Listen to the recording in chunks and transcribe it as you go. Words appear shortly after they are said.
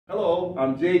Hello,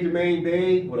 I'm J. Jermaine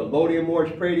Day with a Lodium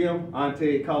Moorish Pradium,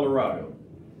 Ante, Colorado.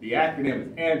 The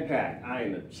acronym is AMPAC. I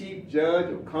am the Chief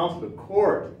Judge of Consular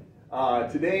Court.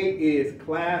 Today is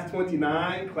Class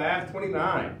 29. Class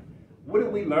 29. What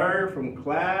did we learn from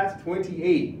Class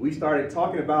 28? We started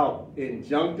talking about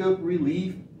injunctive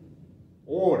relief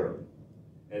order.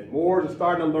 As Moors are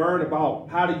starting to learn about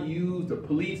how to use the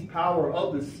police power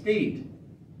of the state,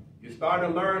 you're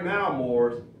starting to learn now,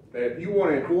 Moors, that if you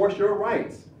want to enforce your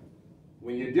rights,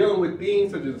 when you're dealing with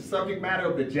things such as the subject matter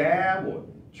of the JAB or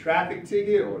traffic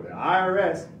ticket or the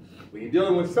IRS, when you're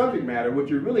dealing with subject matter, what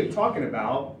you're really talking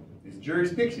about is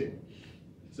jurisdiction.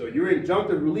 So your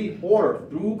injunctive relief order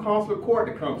through consular court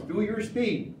that comes through your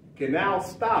state can now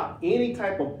stop any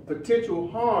type of potential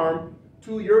harm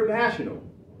to your national.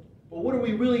 But what are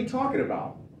we really talking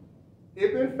about?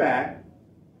 If in fact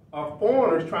a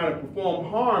foreigner is trying to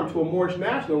perform harm to a Moorish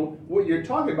national, what you're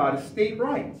talking about is state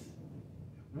rights.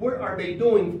 What are they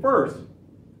doing first?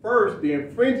 First, they're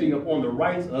infringing upon the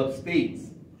rights of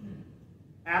states.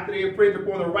 After they infringe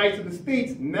upon the rights of the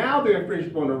states, now they're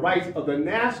infringing upon the rights of the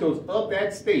nationals of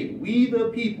that state. We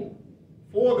the people,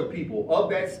 for the people of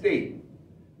that state.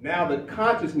 Now the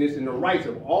consciousness and the rights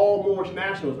of all Moorish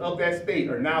nationals of that state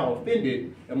are now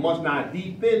offended and must not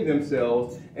defend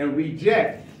themselves and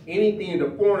reject anything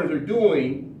the foreigners are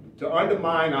doing to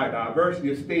undermine our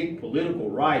diversity of state political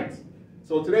rights.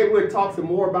 So today we're going to talk some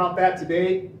more about that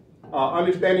today,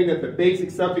 understanding that the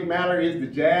basic subject matter is the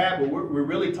JAB, but we're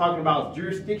really talking about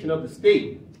jurisdiction of the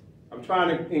state. I'm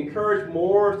trying to encourage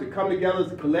Moors to come together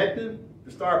as a collective,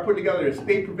 to start putting together their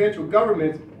state provincial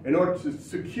governments in order to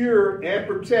secure and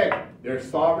protect their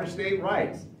sovereign state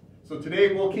rights. So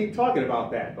today we'll keep talking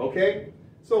about that, okay?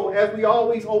 So as we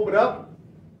always open up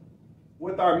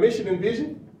with our mission and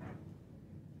vision,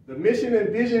 the mission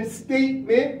and vision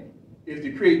statement is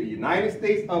to create the United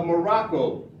States of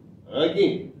Morocco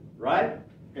again, right?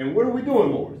 And what are we doing,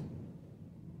 Moors?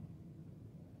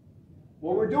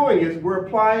 What we're doing is we're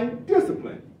applying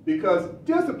discipline, because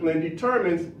discipline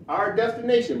determines our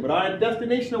destination. But our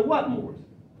destination of what, Moors?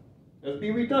 Let's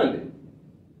be redundant.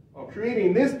 Of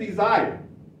creating this desire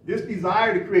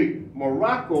to create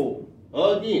Morocco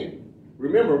again.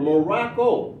 Remember,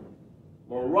 Morocco,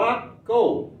 more,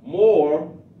 Rocco.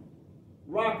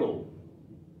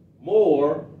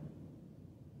 More,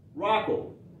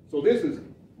 Rocco. So this is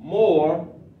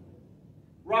more,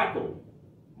 Rocco.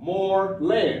 More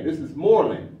land. This is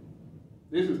Moorland.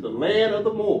 This is the land of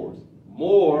the Moors.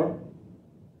 More,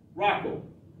 Rocco.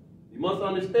 You must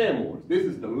understand, Moors. This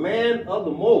is the land of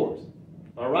the Moors.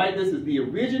 All right? This is the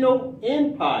original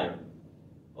empire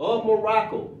of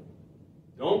Morocco.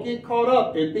 Don't get caught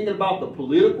up in thinking about the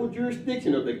political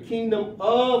jurisdiction of the kingdom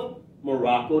of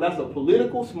Morocco. That's a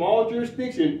political small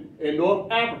jurisdiction in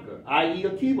North Africa, i.e.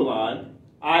 Akibalan,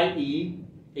 i.e.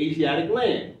 Asiatic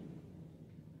land.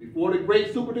 Before the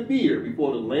great Super De Beer,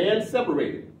 before the land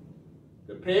separated,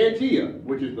 the Pangea,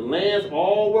 which is the lands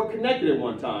all were connected at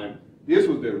one time, this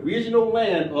was the original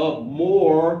land of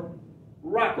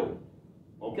Morocco.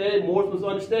 Okay, Moors must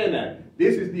understand that.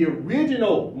 This is the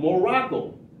original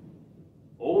Morocco.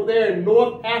 Over there in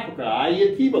North Africa,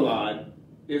 i.e. Akibalan,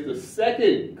 is the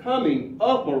second coming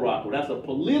of Morocco. That's a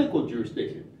political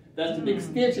jurisdiction. That's an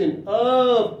extension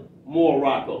of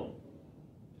Morocco.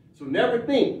 So never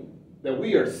think that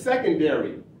we are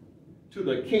secondary to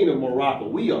the kingdom of Morocco.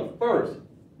 We are first.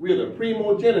 We are the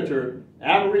primogenitor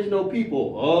Aboriginal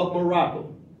people of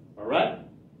Morocco. All right?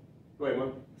 Go ahead,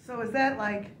 Mom. So is that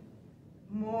like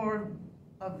more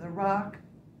of the rock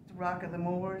of the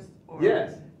Moors? Or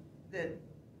Yes.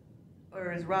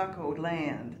 Or is Rocco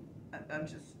land? I'm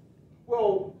just...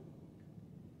 Well,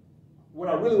 what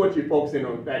I really want you to focus in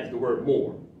on, in fact, is the word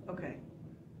more. Okay.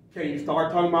 Can you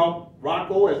start talking about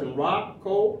Rocco as in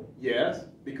Rocco? Yes,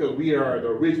 because we are the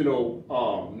original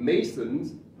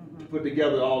masons to put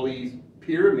together all these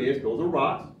pyramids. Those are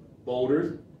rocks,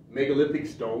 boulders, megalithic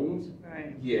stones.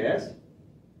 Right. Yes.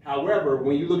 However,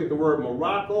 when you look at the word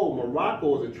Morocco,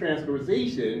 Morocco is a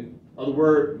transliteration of the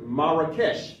word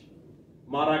Marrakesh.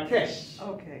 Marrakesh.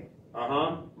 Okay.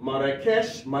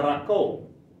 Marrakesh, Morocco.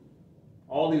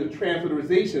 All these are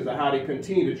transliterations of how they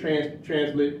continue to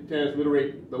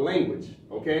transliterate the language,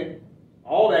 okay?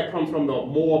 All that comes from the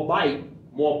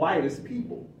Moabitess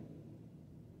people,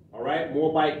 all right?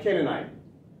 Moabite Canaanite,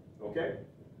 okay?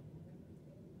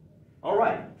 All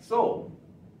right, so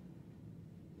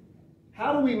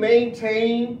how do we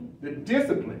maintain the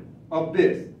discipline of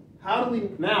this? How do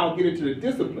we now get into the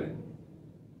discipline?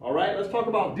 All right, let's talk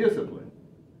about discipline.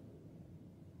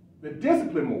 The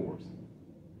discipline Moors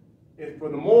is for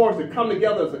the Moors to come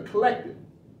together as a collective,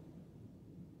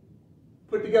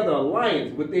 put together an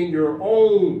alliance within your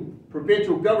own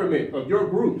provincial government of your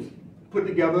groups. Put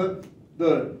together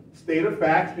the state of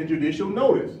facts and judicial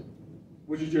notice,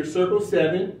 which is your Circle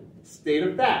 7 state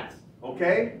of facts,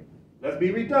 okay? Let's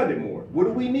be redundant more. What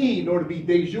do we need in order to be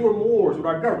de jure Moors with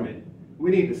our government?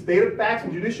 We need the state of facts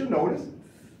and judicial notice,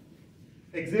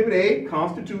 Exhibit A,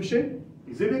 Constitution,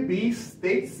 Exhibit B,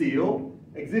 State Seal,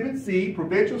 Exhibit C,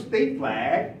 Provincial State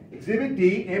Flag, Exhibit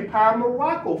D, Empire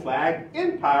Morocco Flag,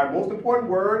 Empire, most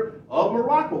important word of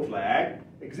Morocco Flag,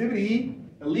 Exhibit E,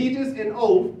 Allegiance and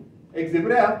Oath,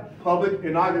 Exhibit F, Public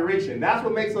Inauguration. That's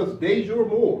what makes us de jure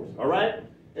Moors, all right?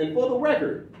 And for the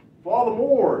record, for all the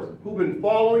Moors who've been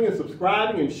following and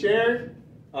subscribing and sharing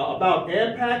about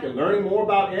AMPAC and learning more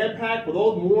about AMPAC, for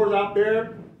those Moors out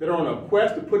there that are on a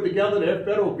quest to put together their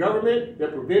federal government,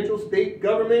 their provincial state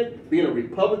government, being a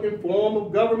Republican form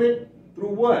of government, through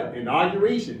what?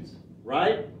 Inaugurations,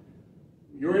 right?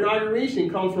 Your inauguration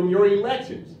comes from your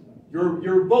elections,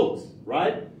 your votes,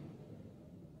 right?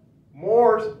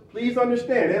 Moors, please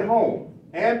understand at home,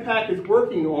 AMPAC is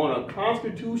working on a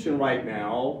constitution right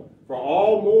now for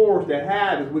all Moors that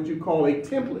have is what you call a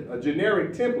template, a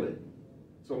generic template.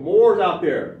 So Moors out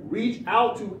there, reach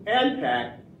out to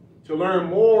AMPAC to learn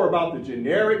more about the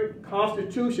generic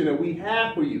constitution that we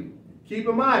have for you. Keep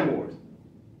in mind, Moors,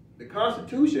 the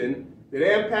constitution that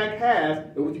AMPAC has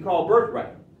is what you call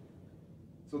birthright.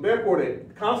 So therefore, the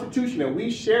constitution that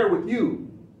we share with you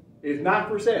is not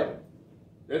for sale.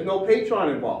 There's no patron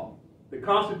involved. The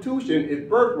Constitution is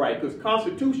birthright because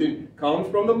Constitution comes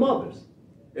from the mothers.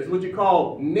 It's what you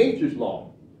call nature's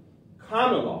law,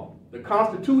 common law. The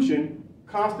Constitution,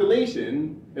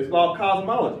 constellation, is called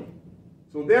cosmology.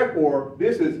 So therefore,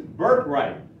 this is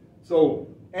birthright. So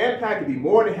AMPAC would be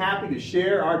more than happy to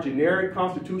share our generic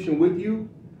Constitution with you.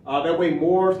 That way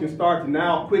Moors can start to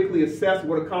now quickly assess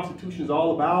what a Constitution is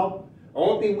all about. The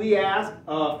only thing we ask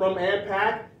from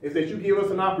AMPAC is that you give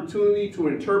us an opportunity to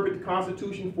interpret the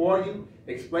Constitution for you,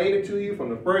 explain it to you from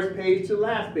the first page to the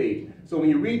last page. So when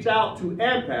you reach out to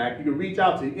AMPAC, you can reach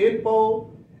out to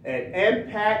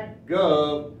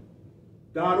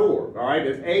info@ampacgov.org. All right,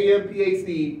 that's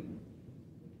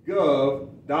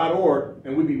AMPAC.gov.org,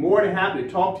 and we'd be more than happy to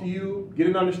talk to you, get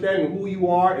an understanding of who you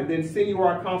are, and then send you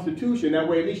our Constitution. That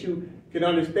way at least you can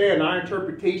understand our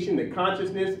interpretation, the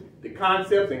consciousness, the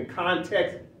concepts, and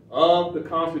context of the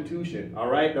Constitution, all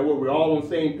right? That way we're all on the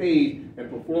same page and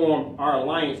perform our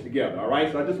alliance together, all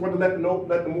right? So I just want to let the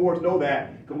Moors know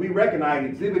that, because we recognize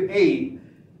Exhibit A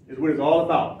is what it's all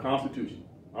about, Constitution.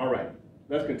 All right,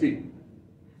 let's continue.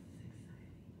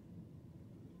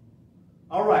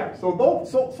 All right, so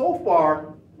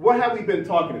far, what have we been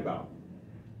talking about?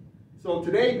 So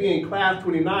today, being Class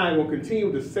 29, we'll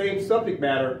continue with the same subject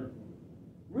matter,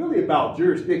 really about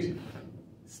jurisdiction,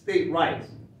 state rights.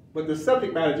 But the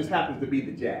subject matter just happens to be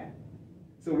the jab.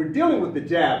 So we're dealing with the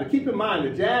jab, but keep in mind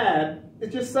the jab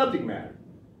is just subject matter,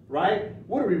 right?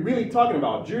 What are we really talking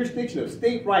about? Jurisdiction of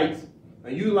state rights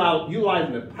and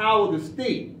utilizing the power of the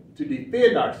state to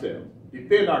defend ourselves,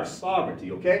 defend our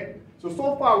sovereignty, okay? So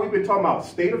far we've been talking about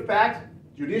state of facts,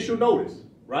 judicial notice,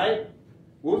 right?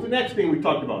 What was the next thing we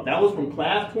talked about? That was from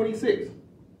Class 26.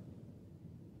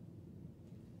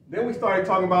 Then we started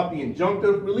talking about the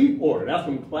injunctive relief order. That's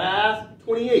from Class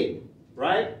 28,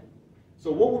 right?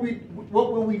 So what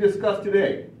will we discuss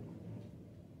today?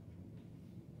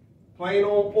 Plain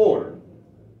old order.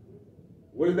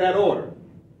 What is that order?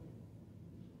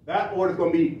 That order is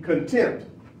going to be contempt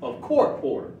of court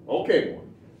order. Okay,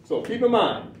 so keep in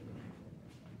mind,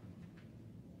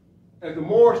 as the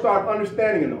Moors start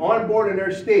understanding and onboarding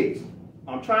their states,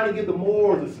 I'm trying to give the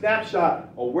Moors a snapshot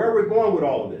of where we're going with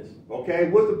all of this. Okay,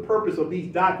 what's the purpose of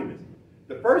these documents?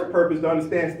 The first purpose is to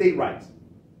understand state rights.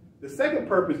 The second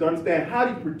purpose is to understand how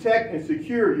do you protect and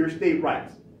secure your state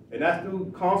rights. And that's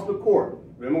through Consular Court.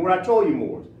 Remember what I told you,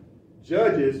 Moors.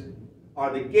 Judges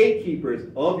are the gatekeepers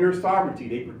of your sovereignty.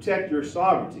 They protect your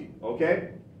sovereignty,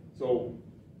 okay? So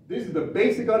this is the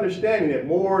basic understanding that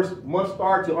Moors must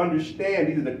start to understand.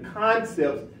 These are the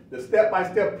concepts, the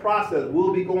step-by-step process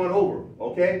we'll be going over,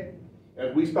 okay?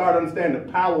 As we start understanding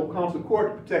the power of Consular Court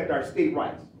to protect our state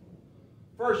rights.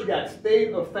 First, you got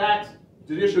state of facts,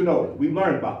 judicial notice. We've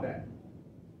learned about that.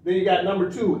 Then you got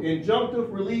number 2,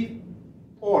 injunctive relief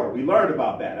order. We learned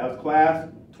about that. That was Class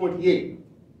 28.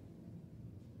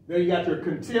 Then you got your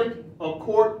contempt of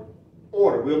court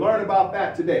order. We'll learn about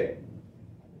that today.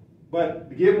 But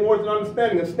to give more of an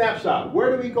understanding, a snapshot.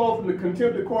 Where do we go from the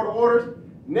contempt of court orders?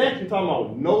 Next, you're talking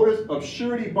about notice of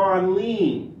surety bond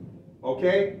lien.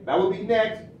 Okay, that will be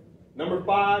next. Number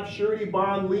 5, surety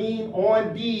bond lien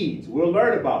on deeds. We'll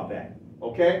learn about that.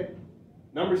 Okay.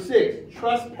 Number 6,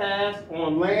 trespass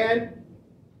on land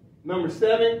Number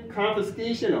 7,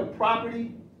 confiscation of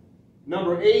property.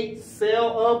 Number 8,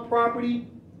 sale of property.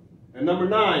 And number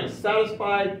 9,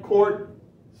 satisfied court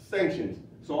sanctions.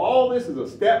 So all this is a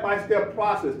step-by-step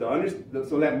process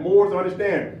so that Moors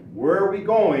understand where are we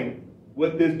going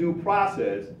with this due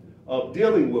process of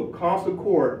dealing with consular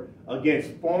court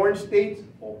against foreign states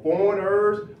or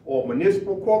foreigners or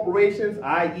municipal corporations,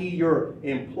 i.e. your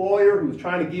employer who's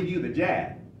trying to give you the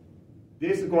jab.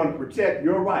 This is going to protect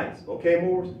your rights, okay,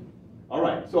 Moors? All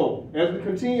right, so as we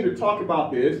continue to talk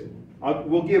about this,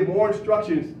 we'll give more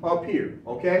instructions up here,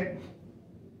 okay?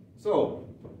 So,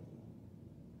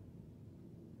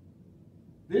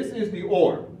 this is the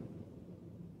order.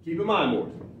 Keep in mind,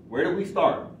 Moors, where did we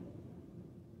start?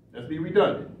 Let's be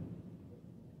redundant.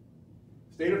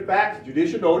 State of facts,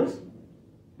 judicial notice.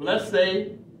 But let's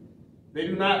say they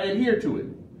do not adhere to it.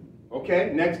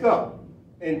 Okay, next up,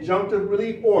 injunctive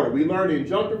relief order. We learned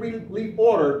injunctive relief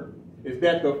order is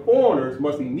that the foreigners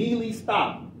must immediately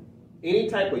stop any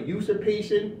type of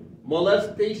usurpation,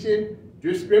 molestation,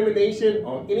 discrimination,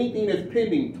 or anything that's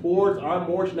pending towards our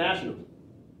Moorish nationals.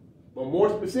 But more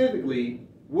specifically,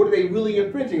 what are they really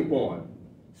infringing upon?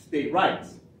 State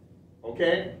rights.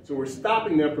 Okay? So we're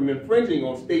stopping them from infringing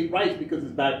on state rights because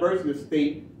it's diversity of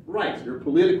state rights. They're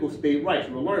political state rights.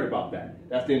 We'll learn about that.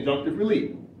 That's the injunctive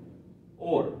relief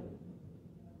order.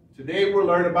 Today we're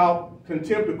learning about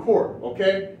contempt of court.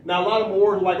 Okay? Now a lot of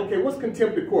Moors are like, okay, what's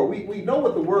contempt of court? We know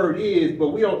what the word is,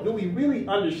 but do we really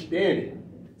understand it?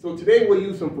 So today we'll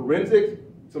use some forensics,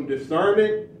 some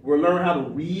discernment. We'll learn how to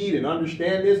read and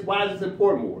understand this. Why is this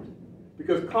important, Moors?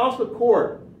 Because consular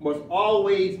court must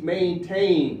always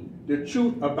maintain the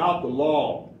truth about the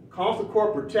law. Consular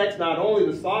court protects not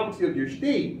only the sovereignty of your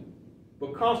state,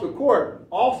 but consular court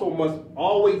also must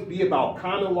always be about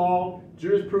common law,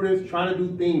 jurisprudence, trying to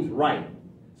do things right.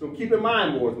 So keep in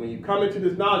mind, Moors, when you come into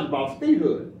this knowledge about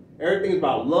statehood, everything is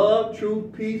about love,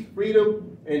 truth, peace,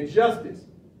 freedom, and justice.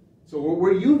 So what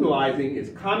we're utilizing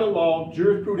is common law,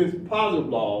 jurisprudence, positive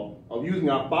law of using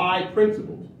our 5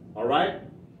 principles. All right?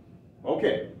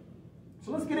 Okay.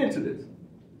 So let's get into this.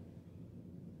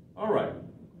 All right.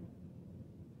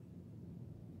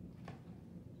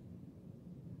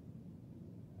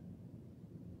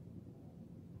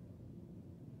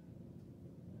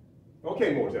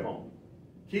 Okay, Moors at home.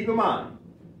 Keep in mind,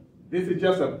 this is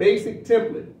just a basic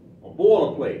template, a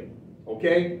boilerplate,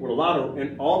 okay, with a lot of,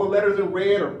 and all the letters in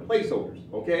red are placeholders,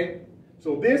 okay?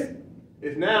 So this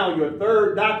is now your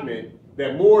 3rd document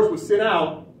that Moors was sent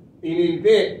out in the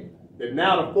event that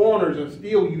now the foreigners are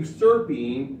still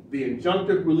usurping the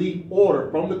injunctive relief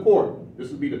order from the court. This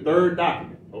would be the 3rd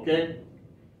document, okay?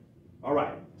 All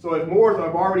right, so as Moors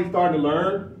have already started to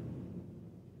learn,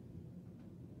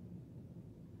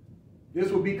 this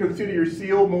will be considered your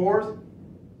seal, Moors.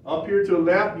 Up here to the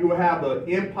left, you will have the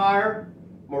empire,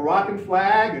 Moroccan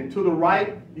flag, and to the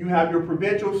right, you have your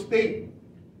provincial state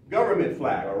government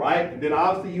flag, all right? And then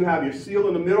obviously you have your seal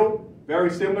in the middle, very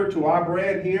similar to our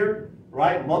brand here,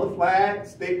 right? Mother flag,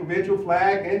 state provincial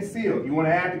flag, and seal. If you want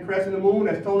to add the crescent and the moon,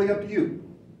 that's totally up to you.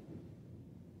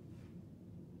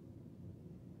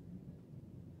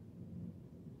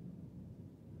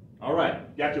 All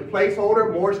right, got your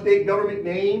placeholder, Moorish State government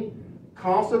name,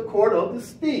 Consular Court of the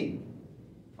state.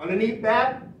 Underneath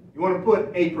that, you want to put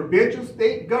a provincial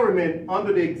state government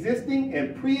under the existing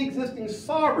and pre-existing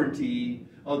sovereignty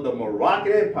of the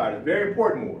Moroccan Empire. It's very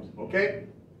important, Moors, okay?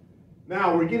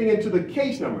 Now we're getting into the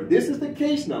case number. This is the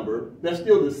case number. That's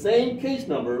still the same case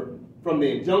number from the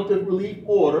injunctive relief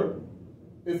order.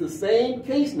 It's the same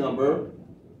case number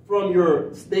from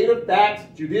your state of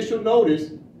facts judicial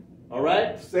notice, all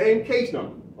right? Same case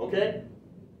number, okay?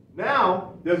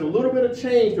 Now, there's a little bit of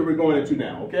change that we're going into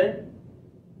now, okay?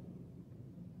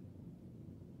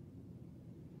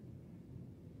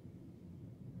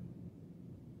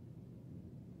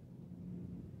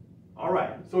 All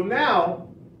right, so now,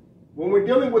 when we're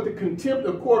dealing with the contempt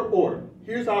of court order,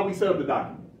 here's how we set up the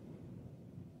document.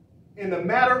 In the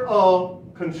matter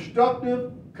of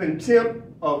constructive contempt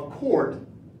of court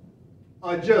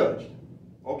adjudged,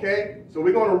 okay? So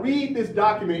we're going to read this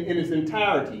document in its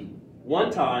entirety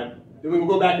one time, then we will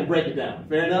go back and break it down.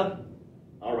 Fair enough?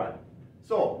 All right.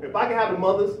 So if I can have the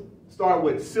mothers start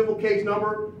with civil case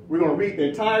number, we're going to read the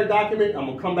entire document. I'm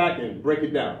going to come back and break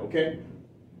it down, okay?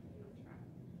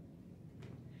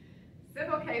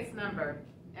 Civil case number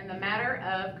in the matter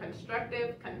of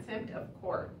constructive contempt of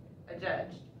court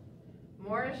adjudged.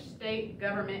 Moorish State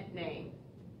government name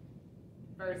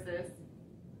versus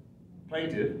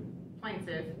plaintiff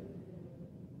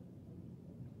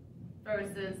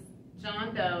versus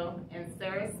John Doe and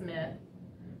Sarah Smith,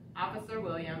 Officer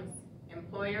Williams,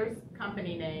 employer's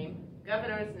company name,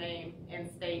 governor's name, and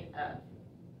state of.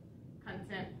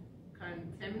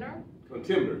 Contemner?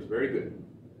 Contemners, very good.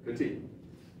 Continue.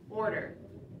 Order.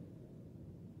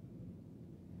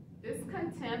 This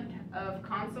contempt of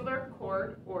Consular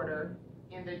Court order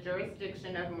in the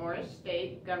jurisdiction of Moorish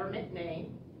State government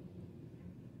name,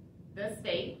 the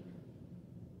state,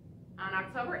 on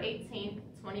October 18th,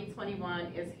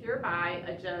 2021 is hereby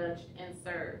adjudged and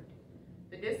served.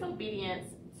 The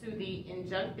disobedience to the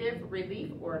injunctive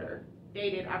relief order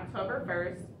dated October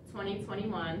 1st,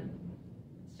 2021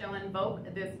 shall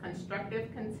invoke this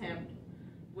constructive contempt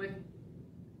with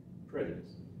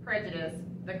prejudice.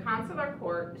 The Consular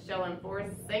Court shall enforce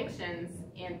sanctions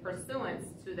in pursuance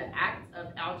to the Act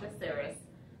of XXIX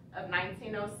of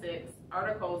 1906,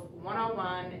 Articles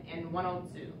 101 and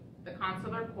 102. The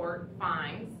Consular Court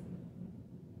finds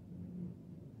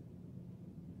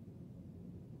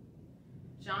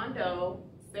John Doe,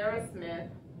 Sarah Smith,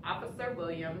 Officer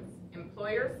Williams,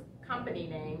 employer's company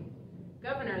name,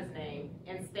 governor's name,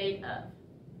 and state of.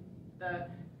 The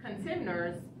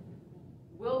contemners'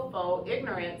 willful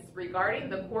ignorance regarding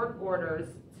the court orders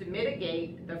to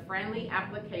mitigate the friendly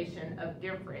application of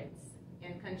difference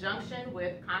in conjunction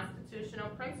with constitutional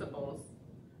principles,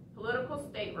 political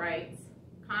state rights,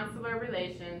 consular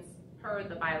relations per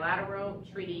the Bilateral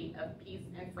Treaty of Peace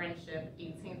and Friendship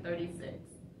 1836,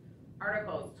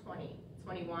 Articles 20,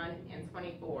 21, and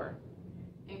 24,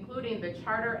 including the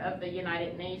Charter of the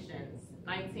United Nations,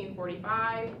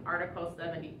 1945, Article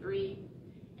 73,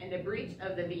 and the breach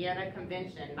of the Vienna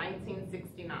Convention,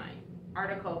 1969,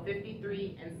 Article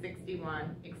 53 and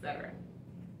 61, etc.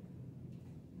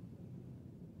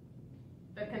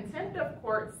 The contempt of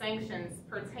court sanctions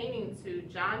pertaining to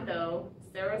John Doe,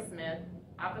 Sarah Smith,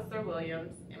 Officer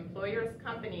Williams, employer's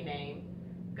company name,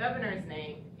 governor's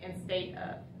name, and state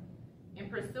of. In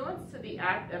pursuance to the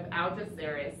Act of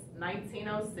XXIX,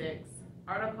 1906,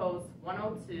 Articles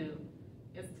 102,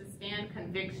 is to stand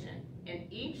conviction, and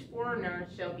each foreigner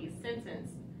shall be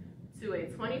sentenced to a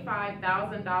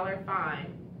 $25,000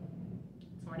 fine,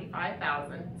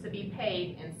 $25,000, to be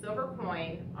paid in silver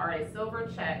coin or a silver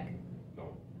check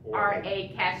or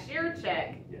a cashier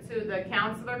check to the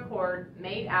Consular Court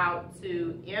made out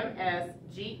to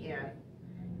MSGN,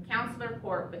 Consular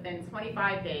Court, within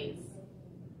 25 days.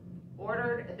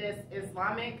 Ordered this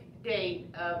Islamic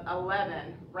date of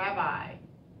 11, Rabbi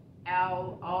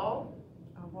Awal,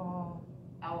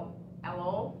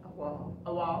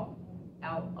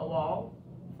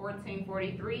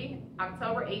 1443,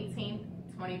 October 18th,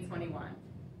 2021.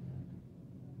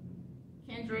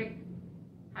 Kendrick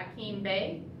Hakeem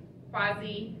Bey,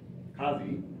 Qazi,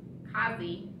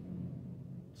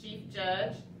 Chief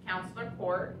Judge, Consular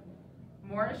Court,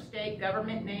 Moorish State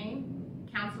government name,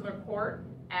 Consular Court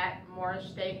at Moorish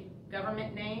State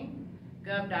government name,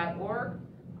 gov.org,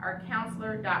 or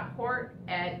counselor.court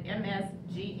at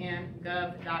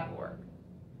msgn.gov.org.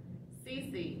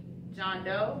 CC, John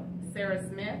Doe, Sarah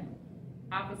Smith,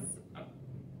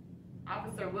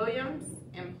 Officer Williams,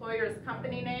 employer's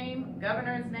company name,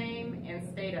 governor's name, and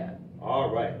state of. All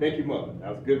right, thank you, Mother.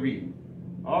 That was good reading.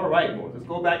 All right, boys, let's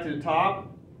go back to the top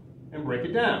and break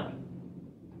it down.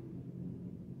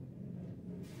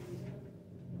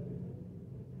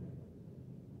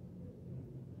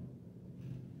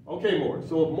 Okay, Morris.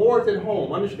 So if Morris at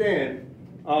home, understand,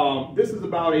 this is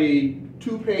about a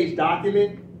 2-page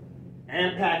document.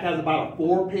 AMPAC has about a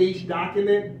 4-page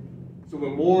document. So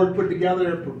when Morris put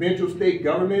together provincial state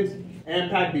governments,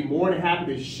 AMPAC would be more than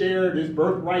happy to share this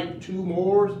birthright to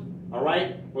Morris. All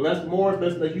right? Well, let's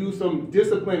use some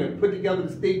discipline and put together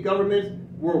the state governments.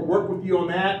 We'll work with you on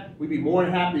that. We'd be more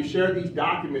than happy to share these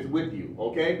documents with you.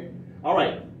 Okay? All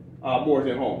right. Morris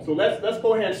at home. So let's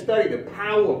go ahead and study the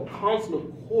power of Consular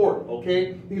Court,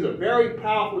 okay? These are very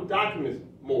powerful documents,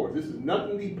 Morris. This is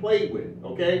nothing to be played with,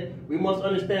 okay? We must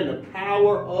understand the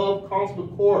power of Consular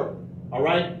Court, all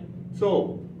right?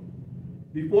 So,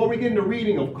 before we get into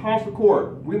reading of Consular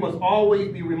Court, we must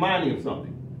always be reminding of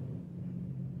something.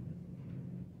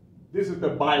 This is the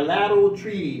Bilateral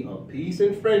Treaty of Peace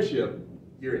and Friendship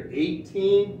here in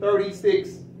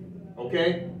 1836,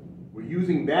 okay? We're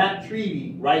using that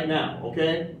treaty right now,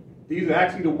 okay? These are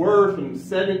actually the words from the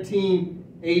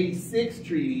 1786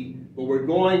 treaty, but we're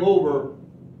going over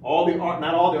all the,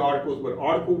 not all the articles, but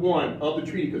Article 1 of the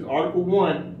treaty, because Article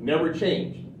 1 never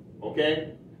changed,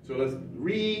 okay? So let's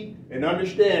read and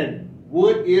understand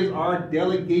what is our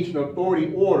delegation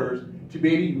authority orders to be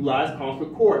able to utilize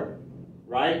Consular Court,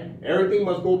 right? Everything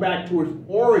must go back to its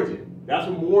origin. That's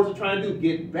what Moors are trying to do,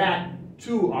 get back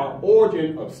to our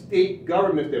origin of state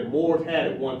governments that Moors had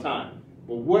at one time.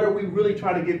 But what are we really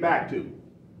trying to get back to?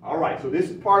 All right, so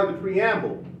this is part of the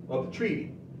preamble of the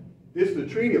treaty. This is a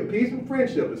treaty of peace and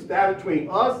friendship established between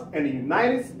us and the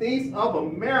United States of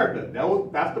America.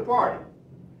 That's the party.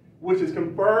 Which is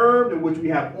confirmed and which we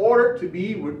have ordered to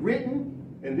be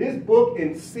written in this book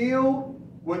and sealed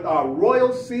with our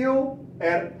royal seal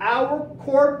at our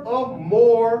court of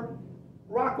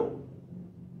Morocco.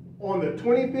 On the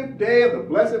 25th day of the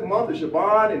blessed month of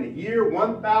Shaban in the year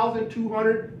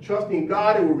 1200, trusting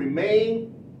God it will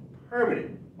remain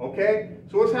permanent. Okay?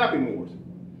 So what's happening, Moors?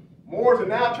 Moors are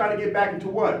now trying to get back into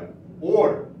what?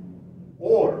 Order.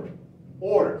 Order.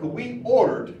 Order. Because we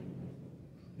ordered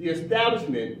the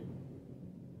establishment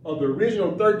of the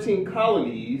original 13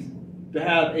 colonies to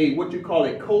have a, what you call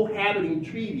a cohabiting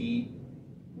treaty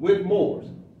with Moors.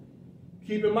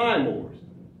 Keep in mind, Moors,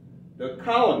 the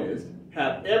colonists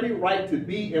have every right to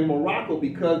be in Morocco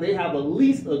because they have a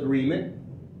lease agreement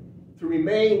to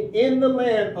remain in the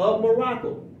land of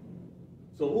Morocco.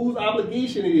 So whose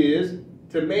obligation it is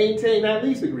to maintain that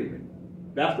lease agreement?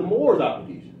 That's the Moors'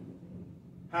 obligation.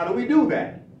 How do we do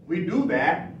that? We do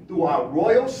that through our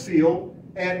royal seal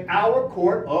and our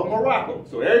court of Morocco.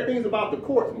 So everything's about the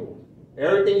courts, Moors.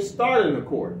 Everything started in the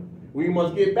court. We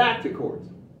must get back to courts.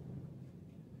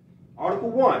 Article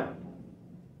 1.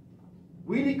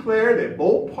 We declare that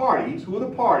both parties, who are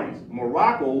the parties?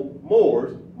 Morocco,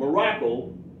 Moors,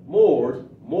 Morocco, Moors,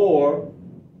 Morocco,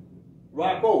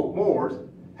 Moors,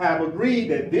 have agreed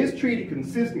that this treaty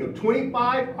consisting of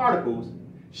 25 articles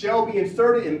shall be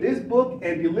inserted in this book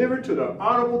and delivered to the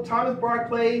Honorable Thomas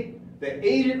Barclay, the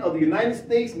agent of the United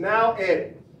States, now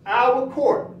at our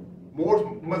court. Moors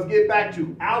must get back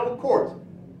to our courts,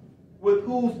 with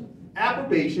whose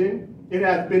approbation it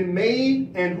has been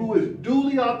made and who is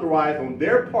duly authorized on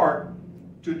their part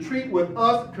to treat with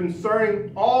us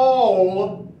concerning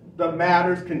all the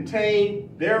matters contained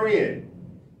therein.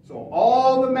 So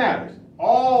all the matters.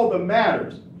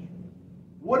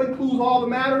 What includes all the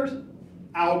matters?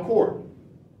 Our court.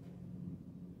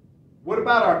 What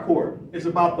about our court? It's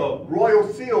about the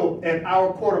royal seal and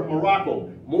our court of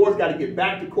Morocco. Moors got to get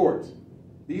back to courts.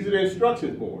 These are the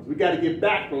instructions, Moors. We got to get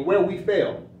back from where we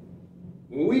failed.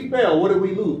 When we failed, what did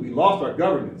we lose? We lost our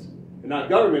governments. And our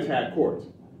governments had courts.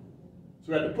 So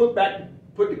we have to put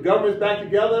the governments back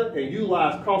together and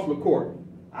utilize Consular Court.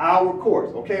 Our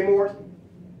courts. Okay, Moors?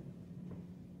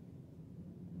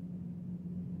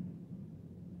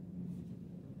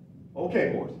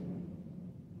 Okay, Moors.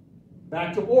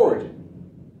 Back to origin.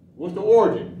 What's the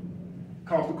origin?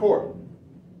 Consular Court.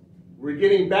 We're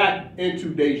getting back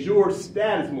into de jure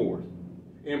status, Moors.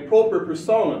 In propria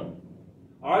persona.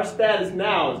 Our status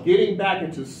now is getting back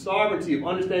into sovereignty of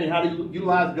understanding how to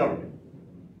utilize government.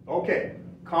 Okay.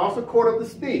 Consular Court of the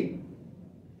State.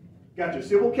 Got your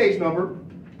civil case number.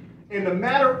 In the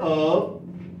matter of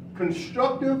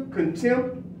constructive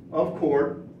contempt of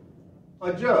court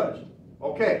adjudged.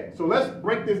 Okay, so let's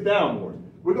break this down more.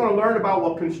 We're going to learn about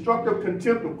what constructive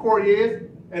contempt of court is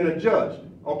and adjudged.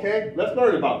 Okay, let's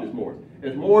learn about this more.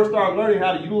 As more start learning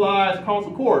how to utilize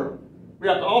Consular Court, we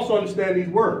have to also understand these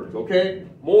words. Okay,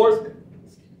 Moors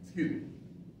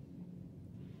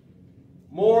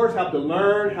have to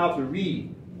learn how to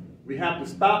read. We have to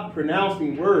stop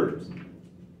pronouncing words.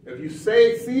 If you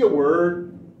see a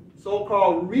word,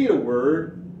 so-called read a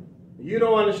word, you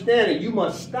don't understand it, you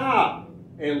must stop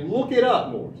and look it up,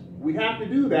 Moors. We have to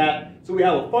do that so we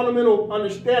have a fundamental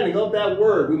understanding of that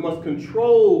word. We must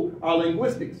control our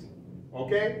linguistics.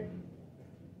 Okay?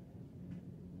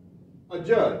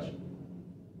 Adjudge.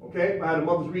 Okay, if I had the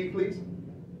mothers read, please.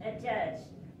 Adjudge.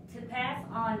 To pass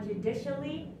on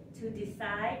judicially, to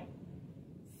decide,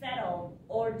 settle,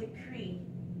 or decree,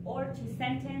 or to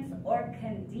sentence or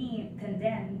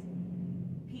condemn,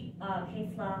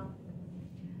 case law,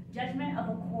 judgment of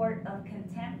a court of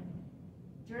contempt,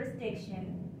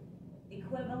 jurisdiction,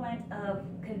 equivalent of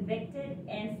convicted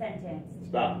and sentenced.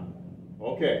 Stop.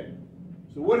 Okay.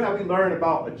 So what have we learned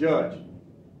about a judge?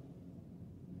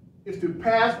 It's to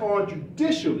pass on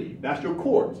judicially, that's your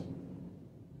court,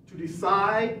 to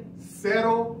decide,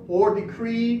 settle, or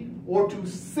decree, or to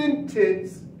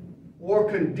sentence or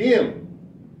condemn.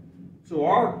 So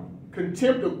our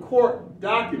contempt of court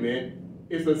document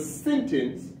is a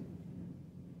sentence,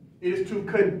 is to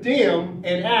condemn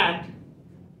an act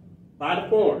by the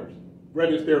foreigners,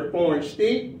 whether it's their foreign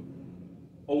state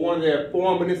or one of their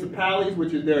foreign municipalities,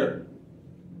 which is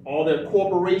all their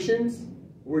corporations.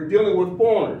 We're dealing with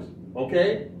foreigners,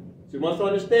 okay? So you must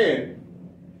understand,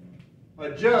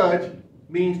 a judge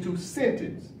means to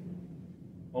sentence,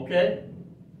 okay?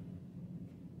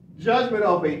 Judgment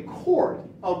of a court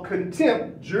of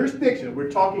contempt, jurisdiction.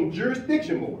 We're talking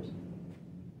jurisdiction, Moors.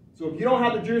 So if you don't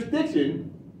have the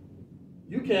jurisdiction,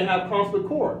 you can't have consular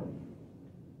court.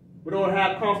 But in order to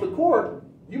have consular court,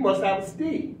 you must have a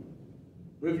state.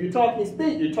 But if you're talking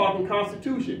state, you're talking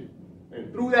constitution.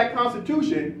 And through that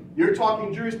constitution, you're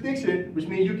talking jurisdiction, which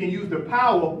means you can use the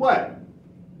power of what?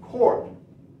 Court.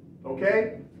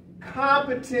 Okay?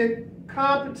 Competent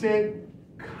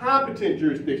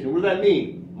jurisdiction. What does that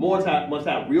mean? Must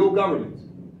have real governments.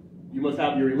 You must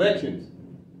have your elections,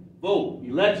 vote,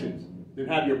 elections, then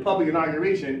have your public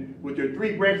inauguration with your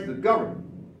 3 branches of government.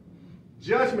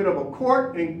 Judgment of a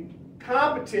court in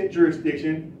competent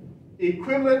jurisdiction,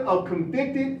 equivalent of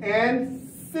convicted and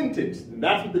sentenced. And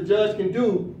that's what the judge can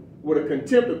do with a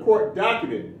contempt of court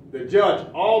document. The judge,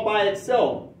 all by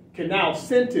itself, can now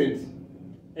sentence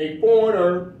a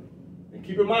foreigner, and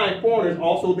keep in mind, foreigners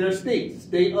also their states.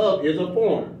 State of is a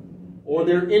foreigner, or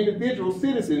their individual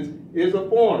citizens is a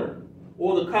foreigner,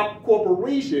 or the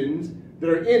corporations that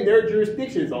are in their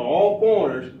jurisdictions are all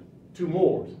foreigners to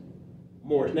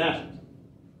Moorish nationals.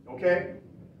 Okay?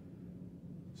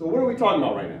 So what are we talking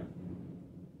about right now?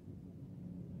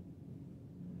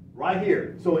 Right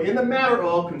here. So in the matter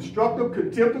of constructive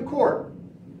contempt of court,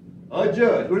 a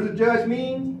judge, what does a judge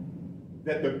mean?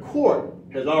 That the court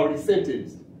has already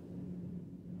sentenced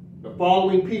the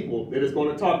following people that it's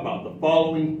going to talk about, the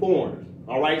following foreigners.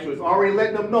 All right, so it's already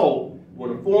letting them know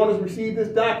when the foreigners receive this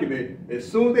document, as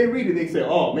soon as they read it, they say,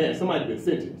 oh man, somebody's been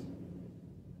sentenced.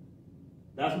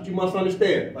 That's what you must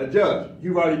understand. A judge,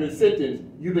 you've already been sentenced,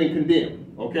 you've been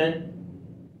condemned, okay?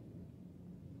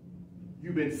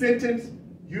 You've been sentenced,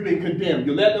 you've been condemned.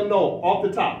 You let them know off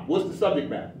the top, what's the subject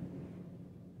matter?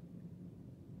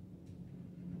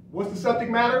 What's the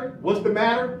subject matter? What's the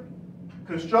matter?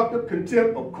 Constructive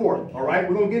contempt of court. All right,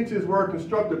 we're going to get into this word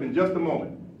constructive in just a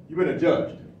moment. You've been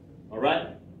adjudged. All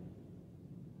right?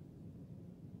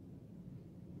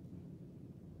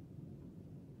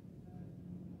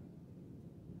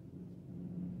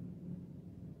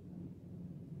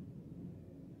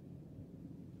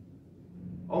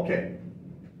 Okay.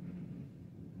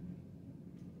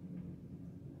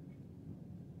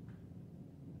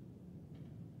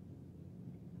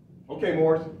 Okay,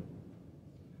 Morris.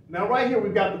 Now right here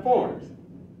we've got the foreigners.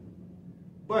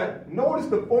 But notice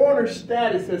the foreigner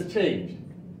status has changed.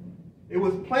 It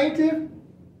was plaintiff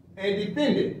and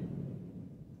defendant.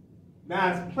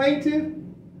 Now it's plaintiff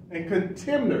and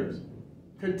contemners.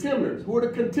 Contemners. Who are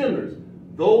the contemners?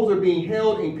 Those are being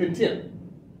held in contempt.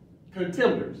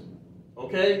 Contemners.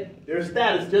 Okay? Their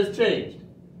status just changed.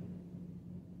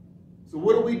 So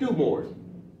what do, Morris?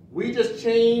 We just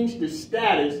changed the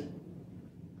status.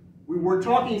 We were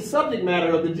talking subject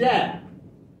matter of the jab.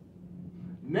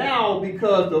 Now,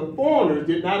 because the foreigners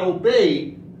did not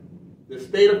obey the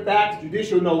state of facts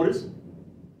judicial notice,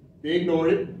 they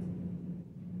ignored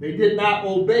it. They did not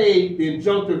obey the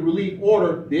injunctive relief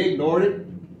order, they ignored it.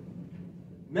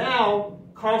 Now,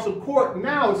 consular court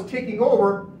now is taking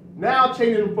over, now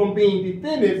changing them from being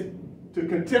defendants to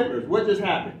contemptors. What just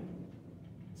happened?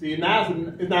 See, now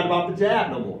it's not about the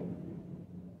jab no more.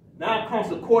 Now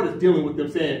consular court is dealing with them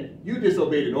saying, you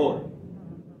disobeyed an order.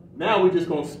 Now we're just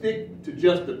going to stick to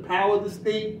just the power of the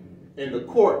state and the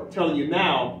court telling you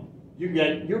now, you're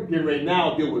getting ready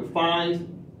now to deal with fines,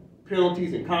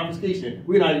 penalties, and confiscation.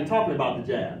 We're not even talking about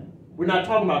the jab. We're not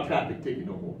talking about traffic ticket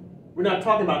no more. We're not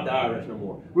talking about the IRS no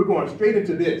more. We're going straight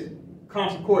into this.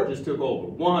 Consular court just took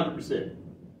over, 100%.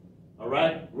 All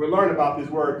right? We're learning about this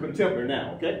word contemptor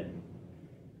now, okay?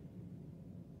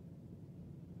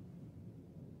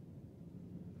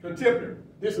 Contemptor.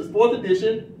 This is 4th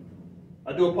edition.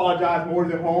 I do apologize,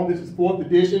 more at home. This is 4th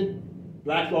edition.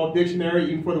 Black's Law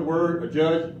Dictionary, even for the word, a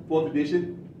judge, 4th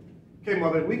edition. Okay,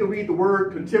 Mother, we can read the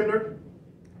word contemptor.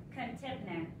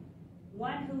 Contemptor.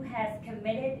 One who has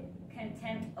committed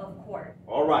contempt of court.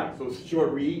 All right, so it's a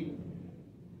short read.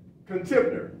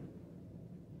 Contemptor.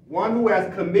 One who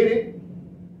has committed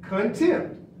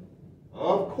contempt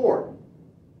of court.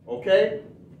 Okay?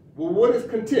 Well, what is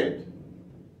contempt?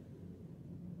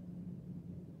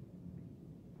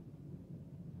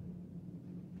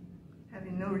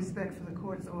 Having no respect for the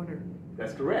court's order.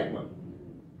 That's correct, Mother.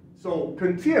 So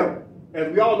contempt,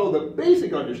 as we all know the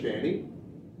basic understanding,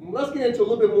 let's get into a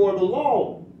little bit more of the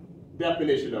law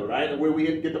definition of it, right? Where we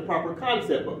get the proper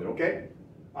concept of it, okay?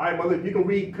 All right, Mother, if you can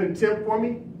read contempt for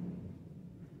me.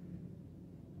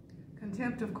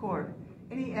 Contempt of court.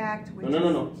 Any act which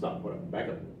No. Stop. Hold up. Back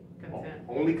up. Contempt.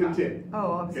 Only contempt.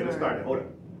 Oh, I'm Okay, let's sorry. start it. Hold up.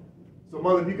 So,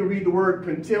 Mother, if you can read the word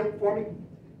contempt for me.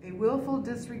 A willful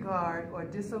disregard or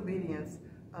disobedience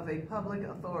of a public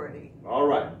authority. All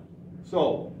right.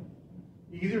 So,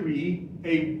 easy read.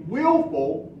 A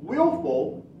willful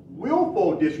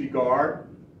disregard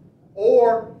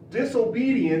or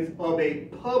disobedience of a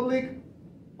public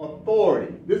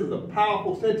authority. This is a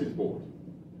powerful sentence for us.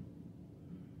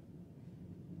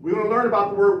 We're going to learn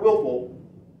about the word willful,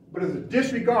 but it's a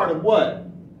disregard of what?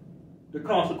 The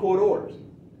Consular Court orders.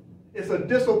 It's a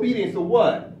disobedience of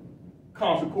what?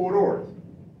 Consular Court orders.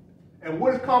 And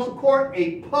what is Consular Court?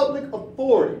 A public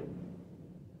authority.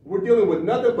 We're dealing with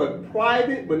nothing but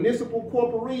private municipal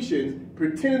corporations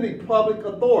pretending to be public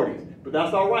authorities. But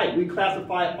that's all right. We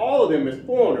classify all of them as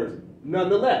foreigners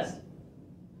nonetheless.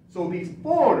 So these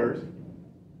foreigners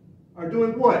are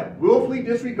doing what? Willfully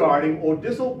disregarding or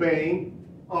disobeying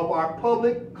of our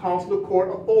public consular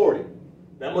court authority.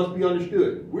 That must be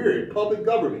understood. We're a public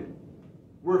government.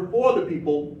 We're for the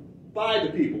people, by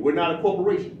the people. We're not a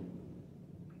corporation.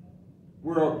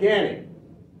 We're organic.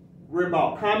 We're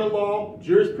about common law,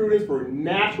 jurisprudence for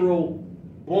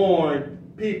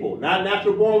natural-born people. Not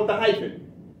natural-born with a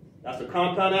hyphen. That's a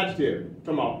compound adjective. I'm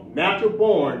talking about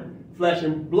natural-born flesh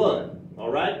and blood. All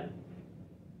right?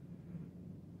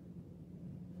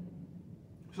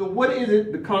 So what is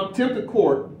it, the contempt of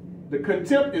court? The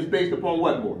contempt is based upon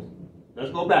what, Morris?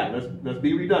 Let's go back. Let's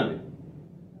be redundant.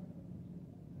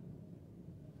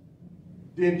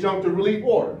 The injunctive relief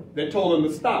order that told them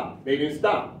to stop. They didn't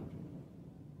stop.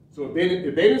 So if they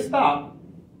didn't stop,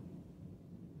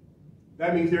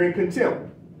 that means they're in contempt.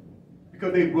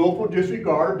 Because they willful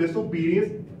disregard or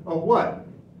disobedience of what?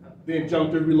 The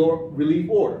injunctive relief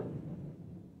order.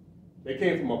 They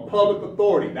came from a public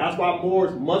authority. That's why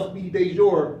Moors must be de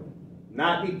jure,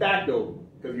 not de facto.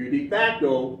 Because if you're de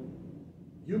facto,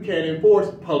 you can't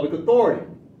enforce public authority.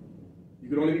 You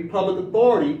can only be public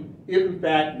authority if, in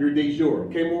fact, you're de jure.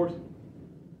 Okay, Moors?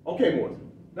 Okay, Moors.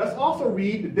 Let's also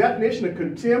read the definition of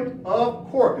contempt of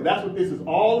court, because that's what this is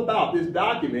all about. This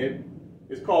document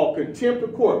is called contempt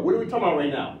of court. What are we talking about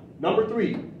right now? Number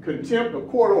 3, contempt of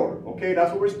court order. Okay,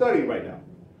 that's what we're studying right now.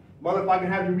 Mother, if I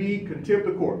can have you read contempt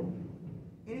of court.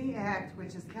 Any act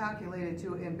which is calculated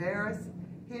to embarrass,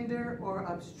 hinder, or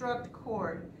obstruct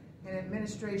court in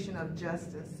administration of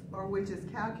justice, or which is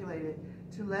calculated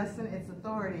to lessen its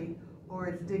authority or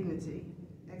its dignity.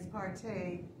 Ex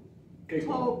parte. Case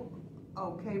law.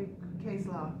 Case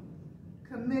law.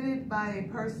 Committed by a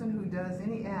person who does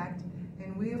any act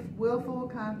in willful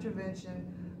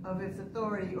contravention of its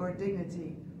authority or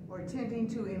dignity, or tending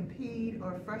to impede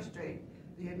or frustrate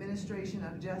the administration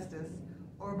of justice,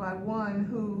 or by one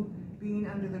who, being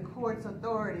under the court's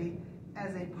authority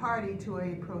as a party to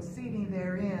a proceeding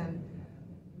therein,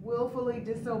 willfully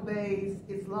disobeys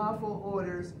its lawful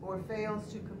orders or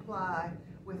fails to comply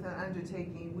with an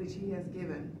undertaking which he has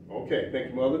given. Okay, thank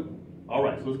you, Mother. All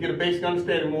right, so let's get a basic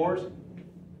understanding, Morris.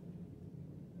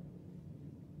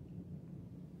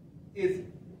 Is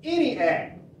any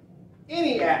act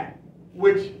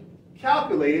which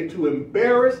calculated to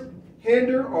embarrass,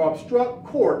 hinder, or obstruct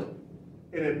court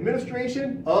in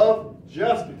administration of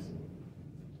justice.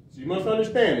 So you must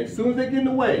understand, as soon as they get in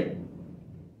the way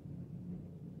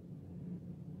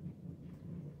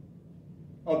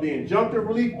of the injunctive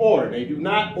relief order, they do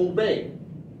not obey.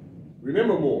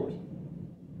 Remember, Moors,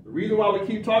 the reason why we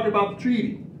keep talking about the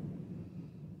treaty.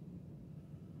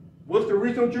 What's the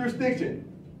original jurisdiction?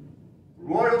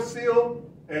 Royal Seal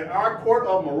and our Court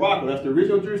of Morocco. That's the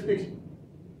original jurisdiction.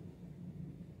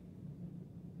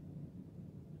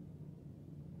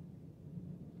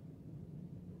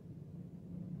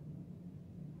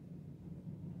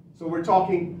 So we're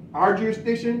talking our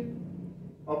jurisdiction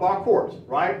of our courts,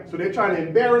 right? So they're trying to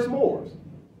embarrass Moors.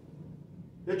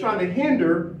 They're trying to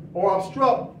hinder or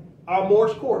obstruct our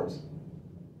Moorish courts.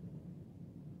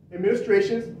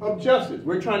 Administrations of justice.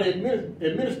 We're trying to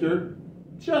administer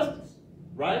justice,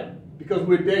 right? Because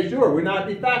we're de jure. We're not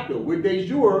de facto. We're de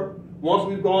jure once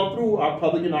we've gone through our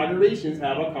public inaugurations,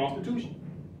 have our constitution.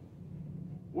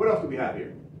 What else do we have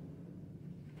here?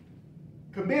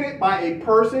 Committed by a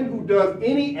person who does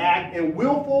any act in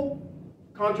willful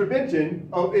contravention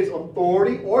of its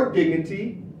authority or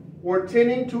dignity, or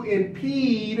tending to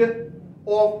impede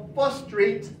or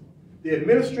frustrate the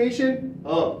administration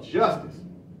of justice.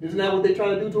 Isn't that what they're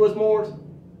trying to do to us, Moors?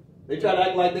 They try to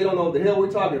act like they don't know what the hell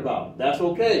we're talking about. That's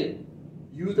okay.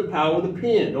 Use the power of the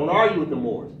pen. Don't argue with the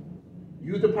Moors.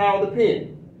 Use the power of the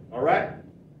pen. All right?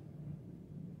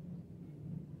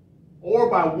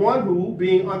 Or by one who,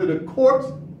 being under the court's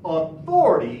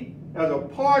authority as a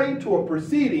party to a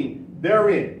proceeding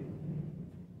therein.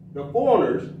 The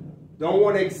foreigners don't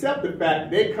want to accept the fact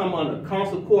that they come under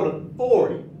consular court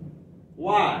authority.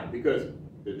 Why? Because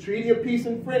the Treaty of Peace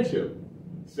and Friendship,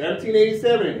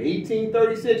 1787 and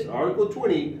 1836, Article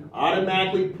 20,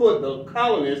 automatically put the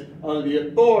colonists under the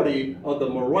authority of the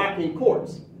Moroccan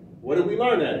courts. What did we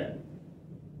learn that at?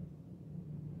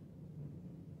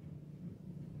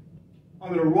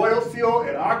 under the royal seal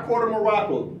at our court of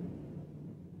Morocco,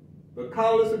 the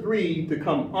colonists agreed to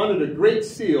come under the great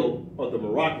seal of the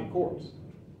Moroccan courts.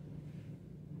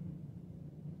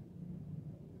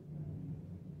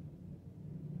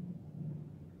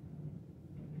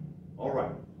 All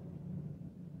right.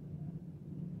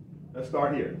 Let's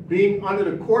start here. Being under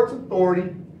the court's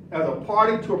authority as a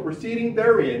party to a proceeding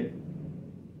therein,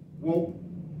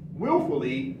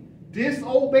 willfully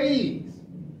disobeys.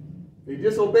 They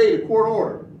disobey the court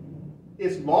order,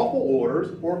 its lawful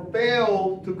orders, or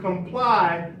fail to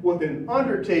comply with an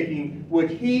undertaking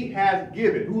which he has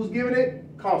given. Who's given it?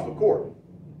 Consular Court.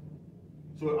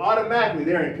 So automatically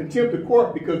they're in contempt of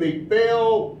court because they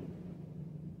fail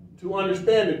to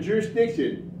understand the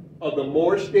jurisdiction of the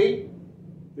Moorish State.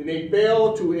 Then they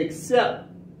fail to accept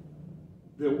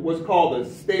what's called the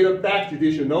state of facts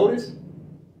judicial notice.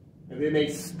 And then they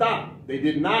stopped. They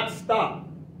did not stop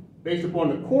based upon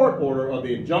the court order of the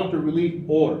injunctive relief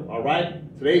order, all right?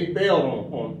 So they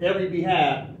failed on every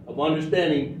behalf of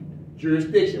understanding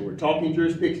jurisdiction. We're talking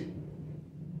jurisdiction.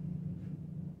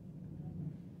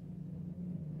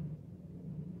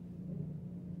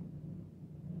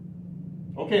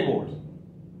 Okay, Moors,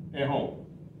 at home.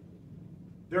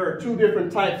 There are two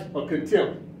different types of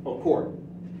contempt of court,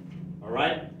 all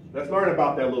right? Let's learn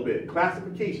about that a little bit.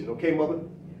 Classification, okay, Mother?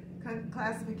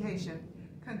 Classification.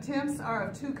 Contempts are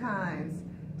of two kinds,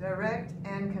 direct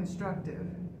and constructive.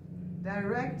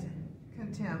 Direct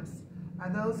contempts are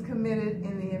those committed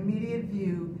in the immediate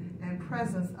view and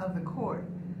presence of the court,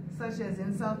 such as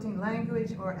insulting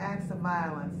language or acts of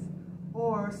violence,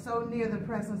 or so near the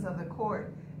presence of the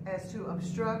court as to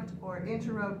obstruct or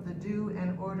interrupt the due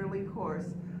and orderly course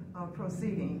of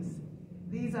proceedings.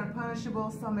 These are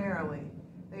punishable summarily.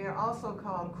 They are also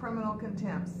called criminal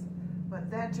contempts,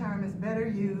 but that term is better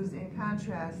used in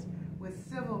contrast with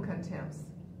civil contempts.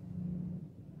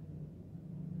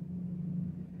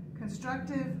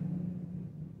 Constructive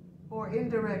or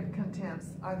indirect contempts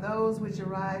are those which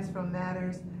arise from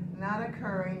matters not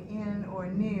occurring in or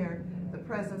near the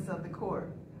presence of the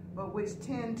court, but which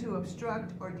tend to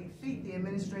obstruct or defeat the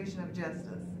administration of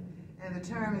justice. And the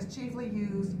term is chiefly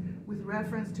used with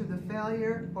reference to the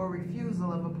failure or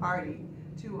refusal of a party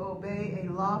to obey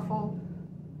a lawful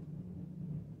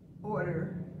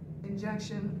order,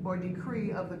 injunction, or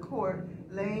decree of the court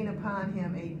laying upon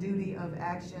him a duty of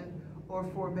action or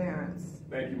forbearance.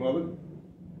 Thank you, Mother.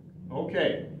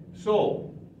 Okay,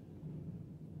 so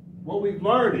what we've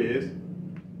learned is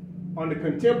on the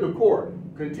contempt of court,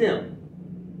 contempt,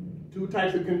 two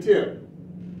types of contempt.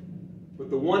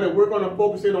 But the one that we're going to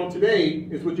focus in on today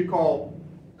is what you call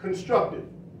constructive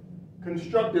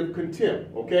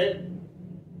contempt, okay?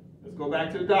 Let's go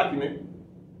back to the document.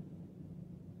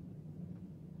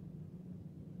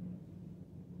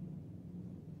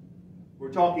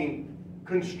 We're talking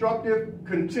constructive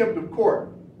contempt of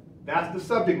court. That's the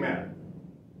subject matter.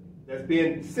 That's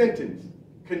being sentenced,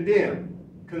 condemned,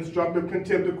 constructive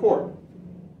contempt of court.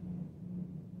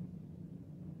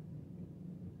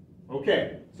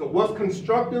 Okay, so what's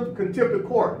constructive contempt of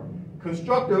court?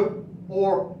 Constructive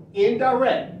or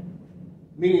indirect,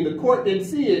 meaning the court didn't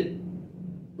see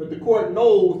it, but the court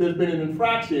knows there's been an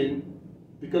infraction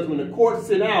because when the court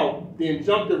sent out the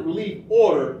injunctive relief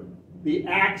order, the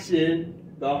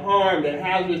action, the harm, the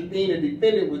hazardous thing the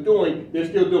defendant was doing, they're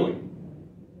still doing.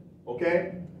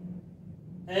 Okay?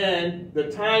 And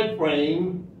the time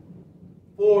frame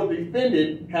for the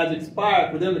defendant has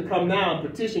expired for them to come now and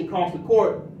petition Consular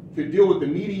Court to deal with the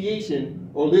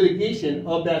mediation or litigation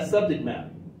of that subject matter.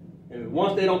 And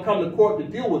once they don't come to court to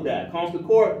deal with that, Consular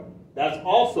Court, that's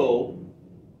also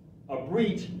a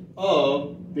breach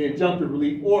of the injunctive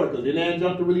relief order. Because in that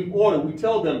injunctive relief order, we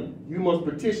tell them, you must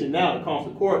petition now to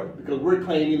Consular Court because we're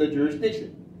claiming the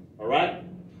jurisdiction. All right?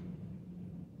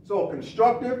 So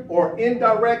constructive or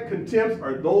indirect contempts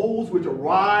are those which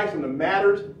arise from the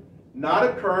matters not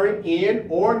occurring in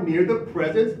or near the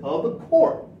presence of the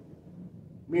court.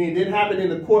 Meaning it didn't happen in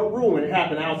the courtroom, and it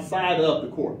happened outside of the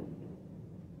court.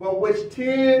 But which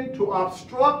tend to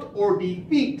obstruct or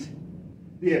defeat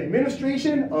the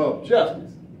administration of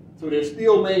justice. So they're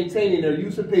still maintaining their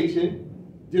usurpation,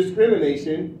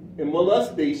 discrimination, and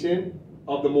molestation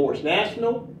of the Moorish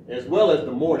national as well as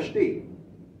the Moorish state.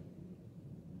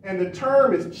 And the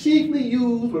term is chiefly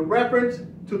used with reference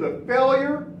to the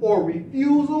failure or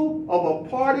refusal of a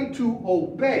party to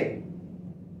obey.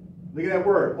 Look at that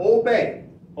word, obey.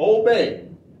 Obey.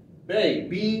 Bay,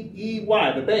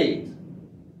 B-E-Y, the bays.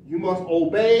 You must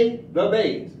obey the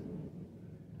bays.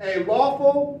 A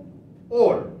lawful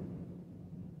order.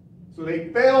 So they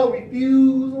fail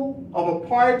refusal of a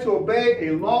party to obey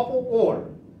a lawful order.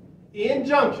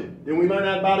 injunction, then we learn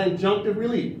that about injunctive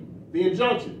relief, the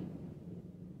injunction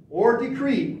or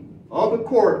decree of the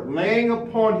court laying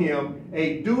upon him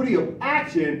a duty of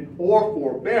action or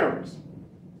forbearance.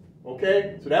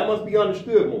 Okay, so that must be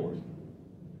understood, Moors.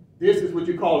 This is what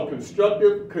you call a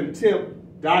constructive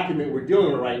contempt document we're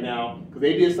dealing with right now, because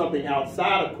they did something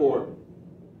outside of court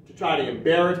to try to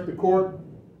embarrass the court,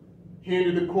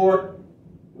 hinder the court,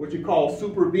 what you call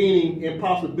supervening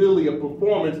impossibility of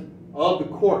performance of the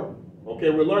court. Okay,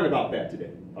 we'll learn about that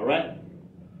today, all right?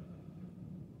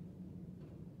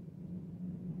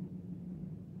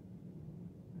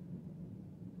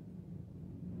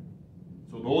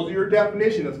 So those are your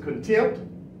definitions of contempt,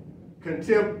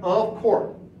 contempt of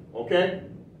court, okay?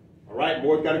 All right,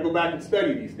 Moors got to go back and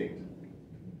study these things.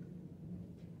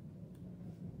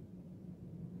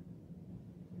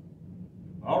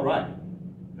 All right,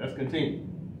 let's continue.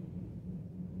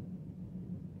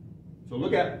 So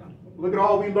look at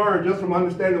all we learned just from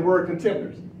understanding the word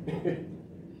contemptors.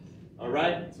 All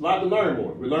right, it's a lot to learn,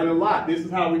 more. We're learning a lot. This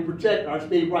is how we protect our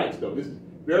state rights, though. This is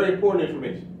very important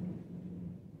information.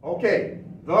 Okay,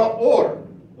 the order.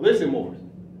 Listen, Moors.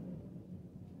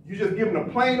 You just give them a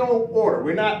plain old order.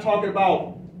 We're not talking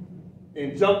about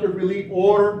injunctive relief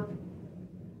order.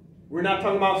 We're not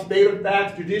talking about state of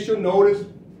facts, judicial notice.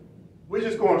 We're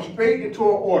just going straight into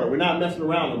an order. We're not messing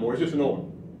around no more. It's just an order.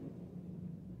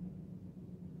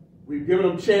 We've given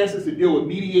them chances to deal with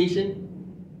mediation.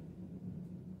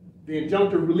 The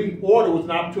injunctive relief order was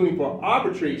an opportunity for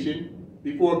arbitration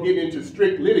before getting into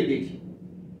strict litigation.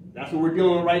 That's what we're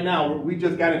dealing with right now. We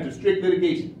just got into strict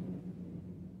litigation.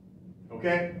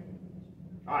 Okay?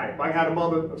 All right, if I had a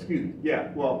mother, excuse me.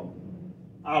 Yeah, well,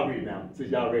 I'll read it now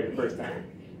since y'all read it the first time.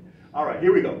 All right,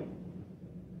 here we go.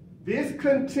 This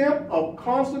contempt of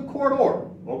Consular Court order,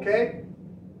 okay,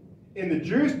 in the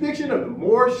jurisdiction of the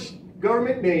Moorish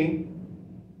government name,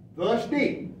 the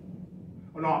state,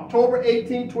 on October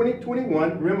 18,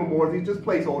 2021, remember Moors, these just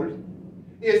placeholders,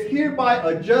 is hereby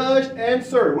adjudged and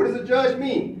served. What does adjudged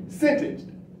mean? Sentenced,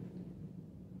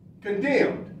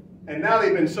 condemned, and now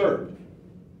they've been served.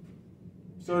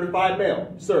 Certified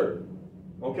mail, served.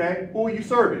 Okay, who are you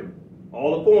serving?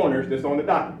 All the foreigners that's on the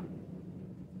docket.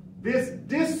 This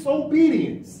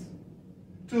disobedience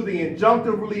to the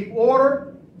injunctive relief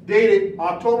order dated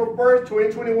October 1st,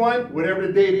 2021, whatever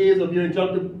the date is of your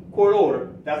injunctive court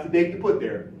order, that's the date you put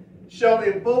there, shall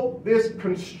invoke this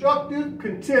constructive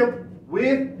contempt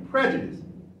with prejudice.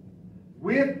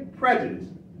 With prejudice.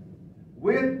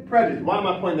 With prejudice. Why am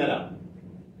I pointing that out?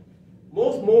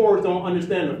 Most Moors don't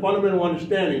understand the fundamental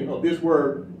understanding of this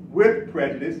word with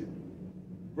prejudice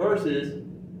versus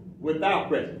without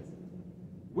prejudice.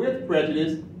 With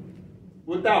prejudice,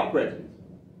 without prejudice.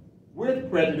 With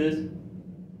prejudice,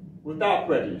 without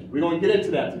prejudice. We're going to get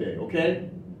into that today, okay?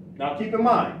 Now keep in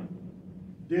mind,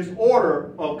 this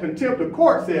order of contempt of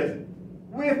court says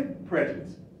with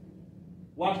prejudice.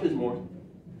 Watch this, Moors.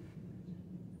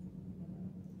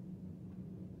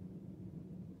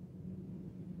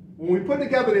 When we put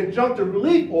together the injunctive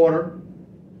relief order,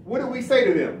 what did we say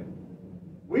to them?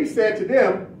 We said to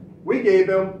them, we gave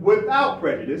them without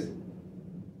prejudice,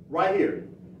 right here.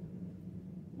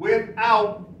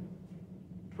 Without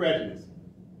prejudice.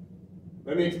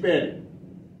 Let me expand it.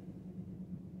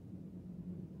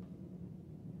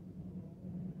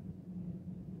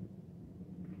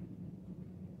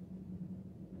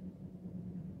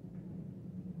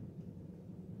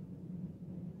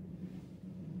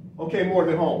 Okay,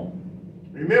 Moors at home.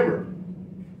 Remember,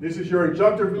 this is your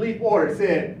injunctive relief order. It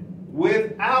said,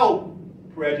 without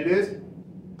prejudice,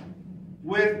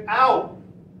 without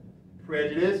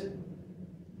prejudice.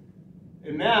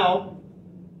 And now,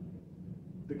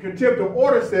 the contempt of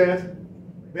order says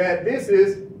that this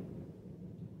is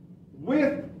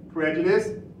with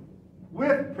prejudice,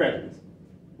 with prejudice.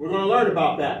 We're going to learn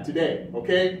about that today,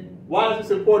 okay? Why is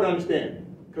this important to understand?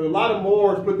 Because a lot of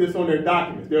Moors put this on their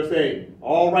documents. They'll say,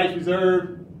 all rights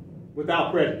reserved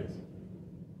without prejudice.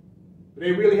 But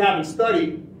they really haven't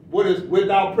studied what does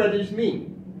without prejudice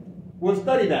mean. We'll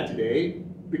study that today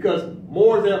because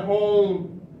Moors at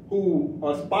home who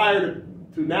aspire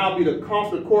to now be the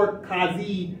Consular Court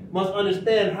Qazi must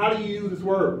understand how do you use this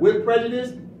word with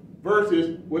prejudice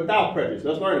versus without prejudice.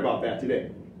 Let's learn about that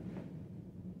today.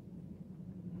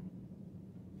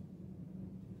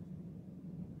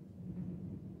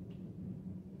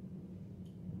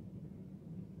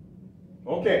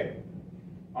 Okay.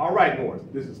 All right, Moors.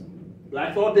 This is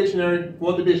Black's Law Dictionary,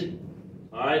 4th edition.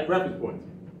 All right, reference points.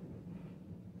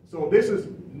 So this is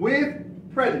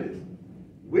with prejudice.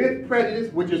 With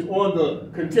prejudice, which is on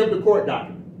the contempt of court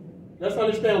document. Let's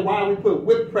understand why we put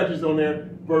with prejudice on there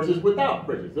versus without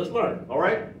prejudice. Let's learn, all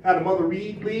right? Have the mother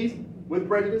read, please, with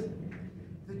prejudice.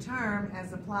 The term,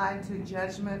 as applied to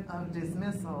judgment of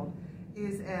dismissal,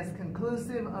 is as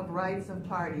conclusive of rights of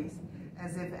parties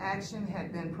as if action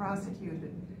had been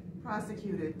prosecuted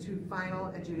to final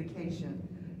adjudication,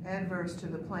 adverse to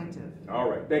the plaintiff. All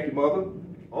right, thank you, mother.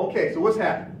 Okay, so what's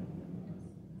happening?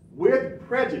 With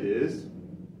prejudice,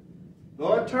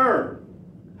 the term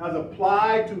has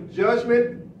applied to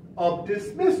judgment of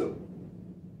dismissal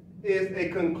is a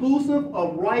conclusive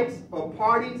of rights of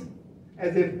parties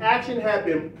as if action had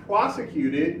been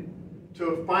prosecuted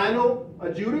to final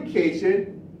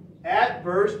adjudication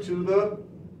adverse to the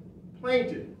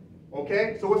plaintiff.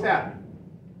 Okay, so what's happening?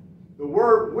 The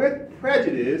word with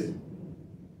prejudice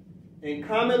in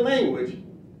common language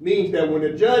means that when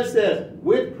the judge says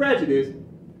with prejudice,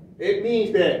 it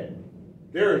means that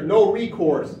there is no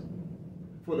recourse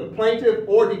for the plaintiff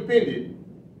or defendant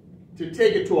to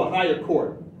take it to a higher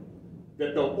court.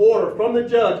 That the order from the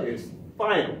judge is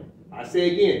final. I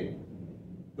say again,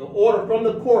 the order from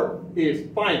the court is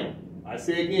final. I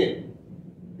say again,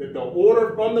 that the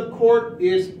order from the court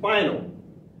is final.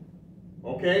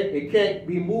 Okay? It can't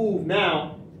be moved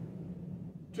now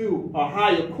to a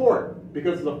higher court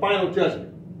because it's a final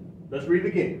judgment. Let's read it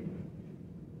again.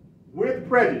 With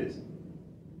prejudice,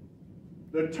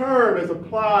 the term as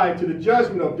applied to the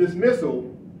judgment of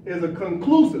dismissal is a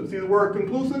conclusive. See the word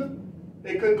conclusive?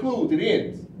 It concludes, it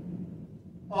ends.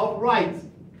 Of rights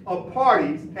of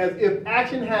parties as if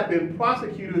action had been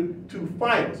prosecuted to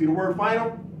final. See the word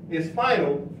final? It's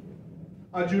final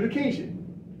adjudication.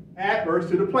 Adverse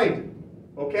to the plaintiff.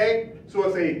 Okay? So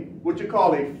it's a what you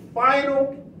call a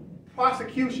final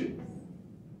prosecution.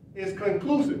 It's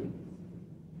conclusive.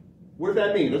 What does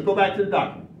that mean? Let's go back to the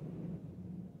document.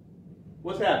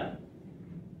 What's happening?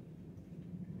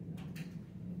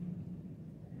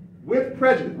 With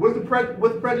prejudice.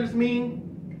 What's prejudice mean?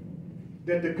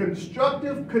 That the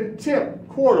constructive contempt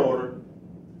court order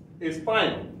is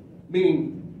final.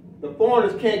 Meaning the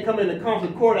foreigners can't come into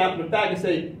consular court after the fact and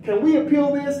say, can we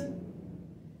appeal this?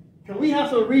 Can we have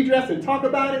some redress and talk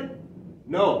about it?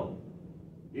 No.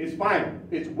 It's final.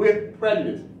 It's with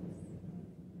prejudice.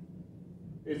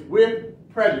 It's with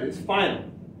prejudice. It's final.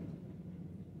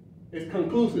 It's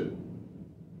conclusive.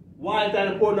 Why is that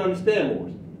important to understand,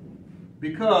 Moors?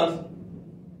 Because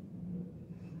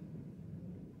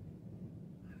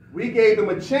we gave them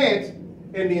a chance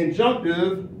in the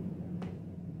injunctive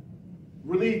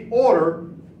relief order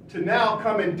to now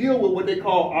come and deal with what they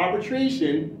call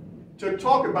arbitration to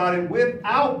talk about it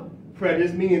without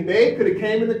prejudice, meaning they could have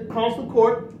came into consular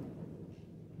court,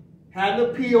 had an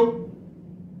appeal.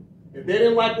 If they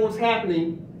didn't like what was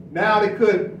happening, now they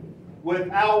could,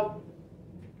 without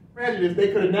prejudice,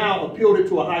 they could have now appealed it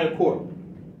to a higher court.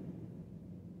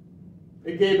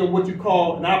 It gave them what you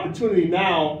call an opportunity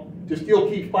now to still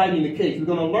keep fighting the case. We're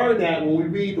going to learn that when we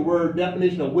read the word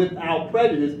definition of without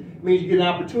prejudice. It means you get an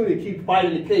opportunity to keep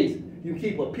fighting the case. You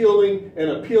keep appealing and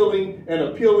appealing and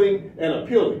appealing and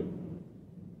appealing.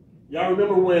 Y'all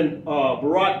remember when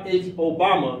Barack H.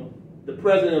 Obama, the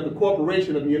president of the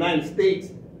corporation of the United States,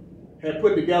 had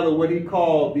put together what he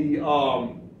called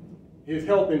his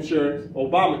health insurance,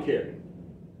 Obamacare.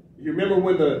 You remember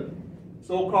when the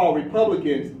so-called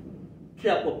Republicans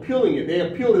kept appealing it. They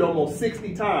appealed it almost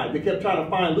 60 times. They kept trying to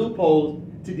find loopholes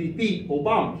to defeat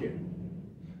Obamacare.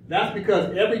 That's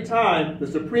because every time the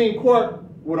Supreme Court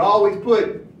would always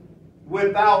put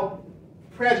without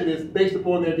prejudice based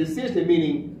upon their decision,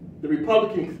 meaning the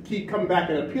Republicans keep coming back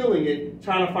and appealing it,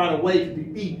 trying to find a way to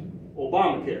defeat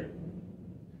Obamacare.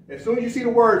 As soon as you see the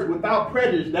words without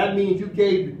prejudice, that means you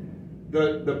gave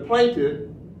the plaintiff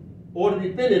or the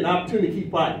defendant an opportunity to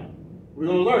keep fighting. We're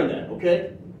going to learn that,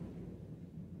 okay?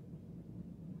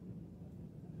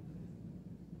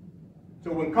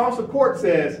 So when Consular Court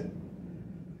says,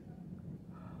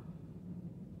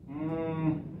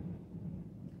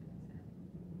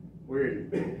 where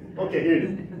is it? Okay, here it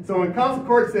is. So when Consular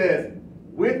Court says,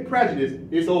 with prejudice,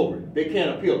 it's over. They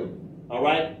can't appeal it. All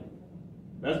right?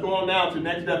 Let's go on now to the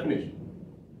next definition.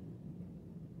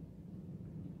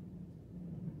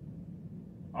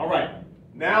 All right.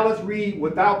 Now let's read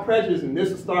without prejudice, and this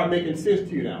will start making sense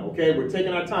to you now. Okay? We're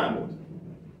taking our time on it.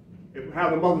 If we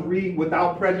have the mothers read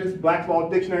without prejudice, Black's Law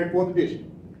Dictionary, 4th edition.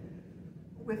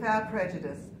 Without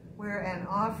prejudice, where an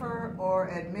offer or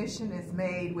admission is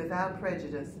made without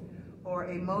prejudice,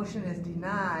 or a motion is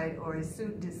denied or a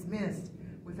suit dismissed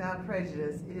without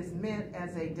prejudice, it is meant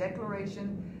as a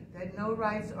declaration that no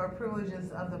rights or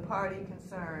privileges of the party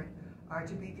concerned are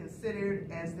to be considered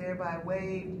as thereby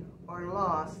waived or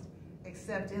lost,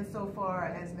 except insofar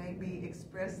as may be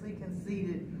expressly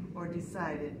conceded or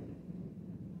decided.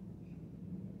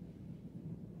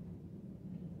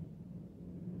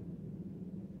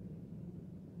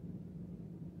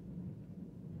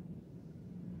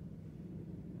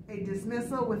 A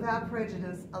dismissal without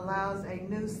prejudice allows a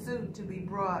new suit to be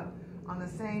brought on the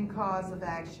same cause of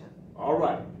action. All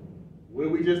right. What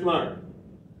did we just learn?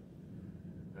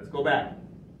 Let's go back.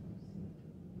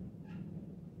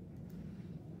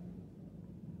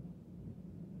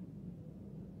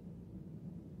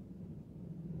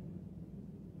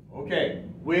 Okay.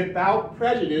 Without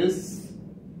prejudice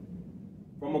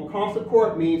from a consular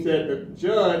court means that the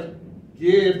judge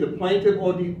gives the plaintiff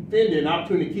or defendant an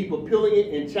opportunity to keep appealing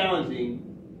it and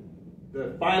challenging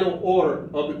the final order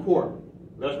of the court.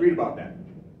 Let's read about that.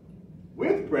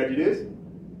 With prejudice,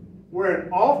 where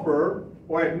an offer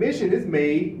or admission is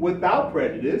made without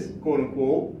prejudice, quote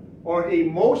unquote, or a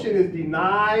motion is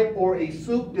denied or a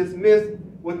suit dismissed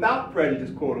without prejudice,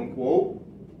 quote unquote,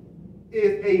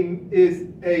 is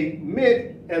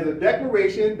meant as a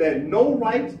declaration that no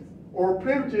rights or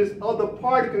privileges of the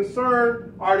party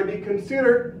concerned are to be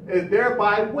considered as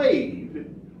thereby waived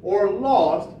or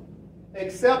lost,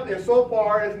 except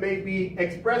insofar as may be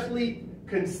expressly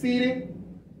conceded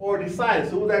or decided.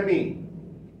 So what does that mean?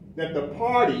 That the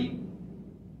party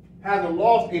hasn't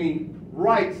lost any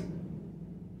rights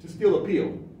to still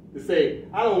appeal. To say,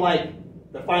 I don't like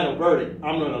the final verdict,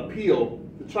 I'm going to appeal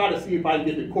to try to see if I can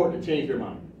get the court to change their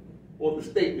mind, or the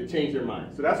state to change their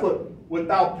mind. So that's what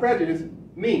without prejudice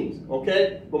means,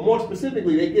 okay? But more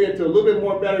specifically, they get into a little bit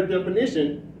more better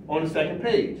definition on the second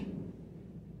page.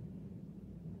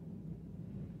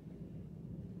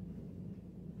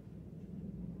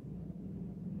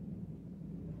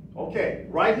 Okay,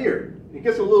 right here, it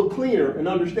gets a little cleaner in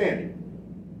understanding.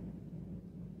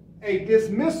 A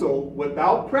dismissal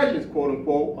without prejudice, quote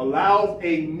unquote, allows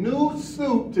a new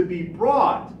suit to be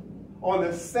brought on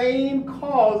the same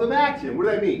cause of action. What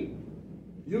does that mean?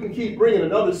 You can keep bringing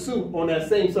another suit on that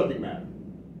same subject matter.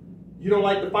 You don't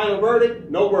like the final verdict?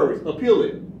 No worries, appeal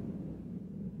it.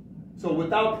 So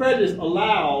without prejudice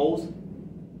allows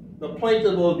the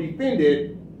plaintiff or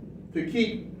defendant to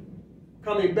keep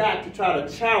coming back to try to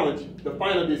challenge the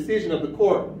final decision of the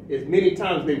court as many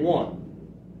times as they want.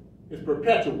 It's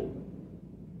perpetual.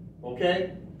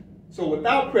 Okay? So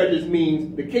without prejudice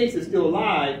means the case is still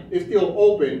alive, it's still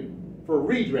open for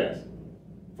redress,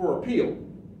 for appeal.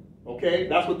 Okay?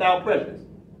 That's without prejudice.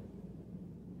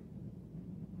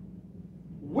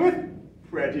 With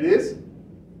prejudice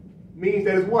means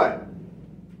that it's what?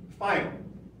 Final.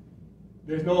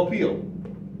 There's no appeal.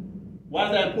 Why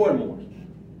is that important, Morris?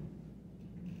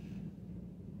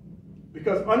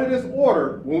 Because under this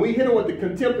order, when we hit them with the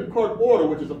contempt of court order,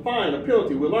 which is a fine, a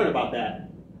penalty, we'll learn about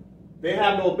that, they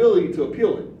have no ability to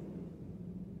appeal it.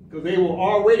 Because they were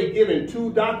already given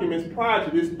 2 documents prior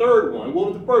to this third one. What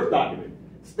was the first document?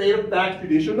 State of facts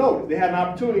judicial notice. They had an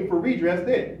opportunity for redress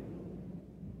then.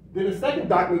 Then the second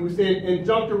document was said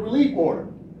injunctive relief order.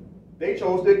 They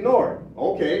chose to ignore it.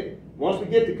 Okay, once we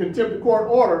get the contempt of court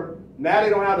order, now they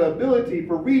don't have the ability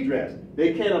for redress.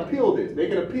 They can't appeal this. They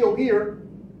can appeal here.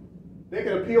 They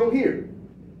can appeal here.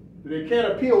 But they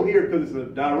can't appeal here because it's a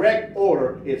direct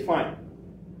order. It's final.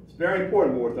 It's very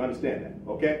important, Morris, to understand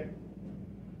that. Okay?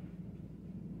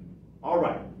 All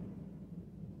right.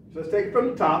 So let's take it from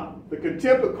the top. The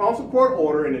contempt of consular court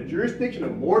order in the jurisdiction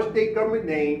of Moorish State government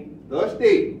name, the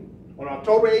state, on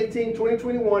October 18,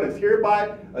 2021, is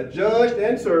hereby adjudged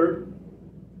and served.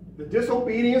 The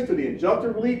disobedience to the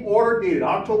injunctive relief order dated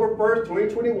October 1st,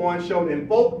 2021 shall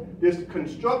invoke this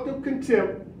constructive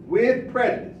contempt with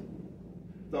prejudice.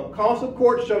 The consular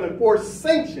court shall enforce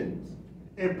sanctions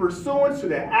in pursuance to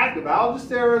the Act of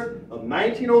Algeciras of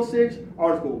 1906,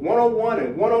 Articles 101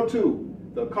 and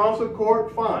 102. The consular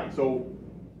court fine. So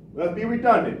let's be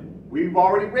redundant. We've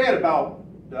already read about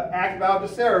the Act of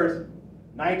Algeciras,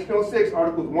 1906,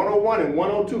 Articles 101 and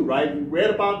 102, right? We've read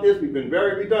about this. We've been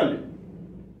very redundant.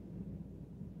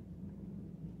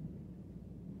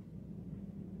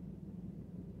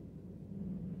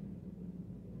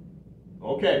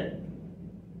 Okay,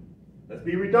 let's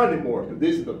be redundant, Morris, because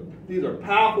these are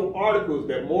powerful articles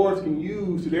that Morris can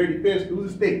use to their defense through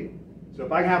the state. So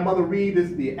if I can have Mother read, this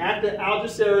is the Act of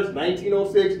Algeciras,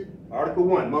 1906, Article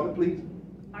 1. Mother, please.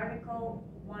 Article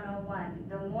 101.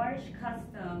 The Moorish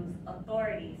customs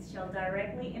authorities shall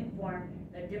directly inform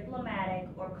the diplomatic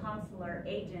or consular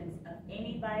agents of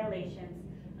any violations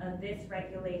of this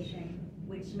regulation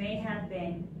which may have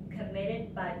been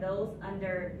committed by those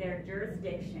under their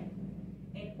jurisdiction,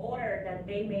 in order that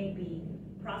they may be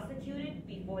prosecuted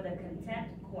before the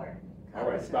contempt court. All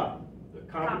right, stop. The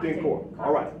competent court.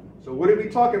 All right. So what are we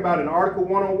talking about in Article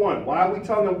 101? Why are we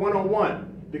telling them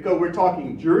 101? Because we're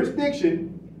talking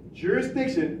jurisdiction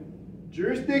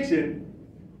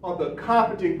of the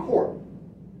competent court.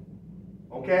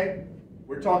 Okay?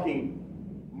 We're talking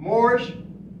Moorish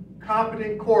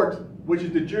competent courts, which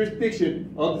is the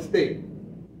jurisdiction of the state.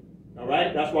 All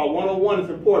right? That's why 101 is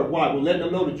important. Why? We're letting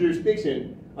them know the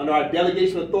jurisdiction under our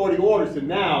delegation authority orders to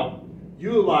now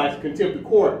utilize contempt of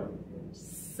court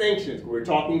sanctions. We're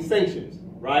talking sanctions,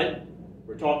 right?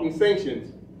 We're talking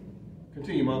sanctions.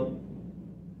 Continue, Mother.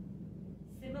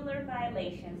 Similar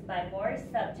violations by Moorish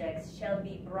subjects shall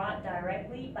be brought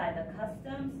directly by the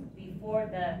customs before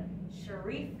the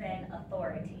Sharifan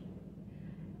authority.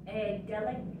 A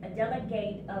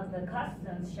delegate of the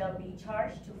customs shall be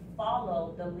charged to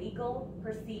follow the legal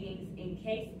proceedings in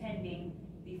case pending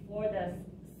before the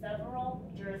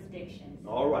several jurisdictions.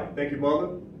 All right, thank you,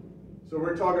 Mother. So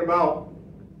we're talking about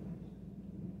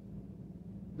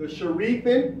the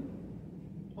Sharifan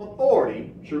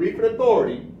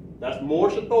authority, that's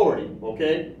Moorish authority,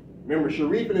 okay? Remember,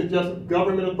 Sharifan is just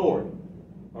government authority,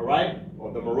 all right?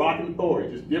 Or the Moroccan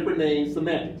authority, just different names,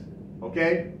 semantics,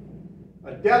 okay?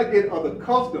 A delegate of the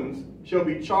customs shall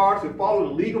be charged to follow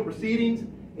the legal proceedings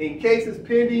in cases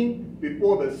pending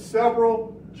before the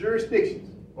several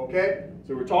jurisdictions, okay?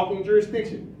 So we're talking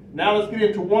jurisdiction. Now let's get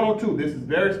into 102. This is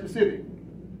very specific.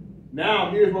 Now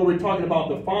here's where we're talking about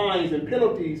the fines and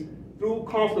penalties through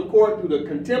consular court, through the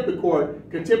contempt of court.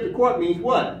 Contempt of court means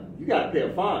what? You got to pay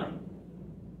a fine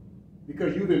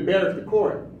because you've embarrassed the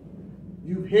court.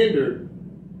 You've hindered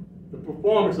the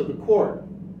performance of the court,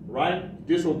 right?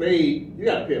 Disobeyed, you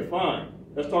got to pay a fine.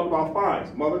 Let's talk about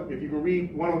fines. Mother, if you can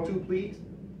read 102, please.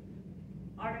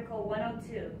 Article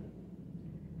 102.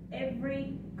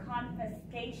 Every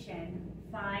confiscation,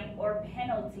 fine, or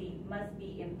penalty must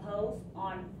be imposed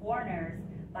on foreigners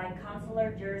by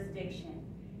consular jurisdiction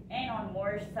and on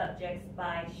Moorish subjects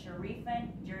by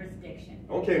Sharifan jurisdiction.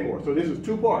 Okay, Moore. So this is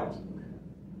two parts.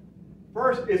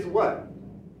 First is what?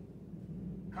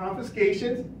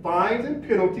 Confiscations, fines, and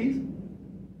penalties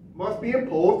must be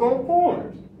imposed on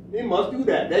foreigners. They must do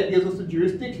that. That gives us a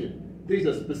jurisdiction. These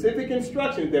are specific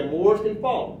instructions that Moors can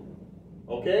follow.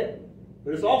 Okay?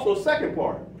 But it's also a second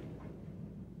part.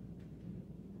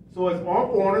 So it's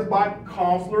on foreigners by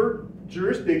consular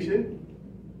jurisdiction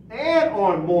and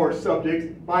on Moorish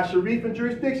subjects by Sharifan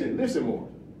jurisdiction. Listen, Moore.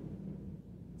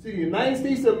 See, the United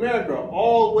States of America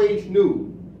always knew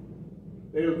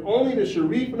that it was only the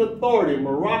Sharifan authority,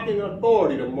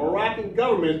 the Moroccan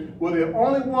government were the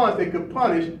only ones that could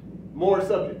punish Moorish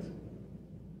subjects.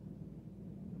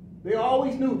 They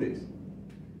always knew this.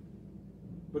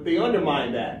 But they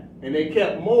undermined that. And they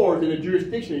kept Moors in the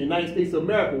jurisdiction of the United States of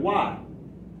America. Why?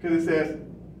 Because it says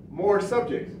Moorish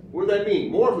subjects. What does that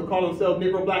mean? Moors would call themselves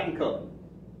Negro, Black, and Colored.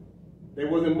 They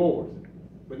wasn't Moors.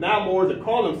 But now Moors that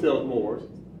call themselves Moors,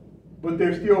 but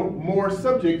they're still Moorish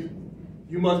subjects.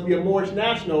 You must be a Moorish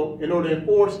national in order to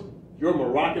enforce your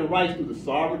Moroccan rights through the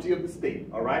sovereignty of the state,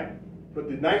 all right? But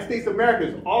the United States of America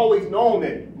has always known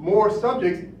that Moorish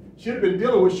subjects should have been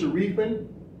dealing with Sharifan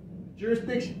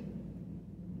jurisdiction,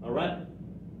 all right?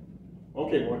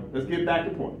 Okay, Moore, let's get back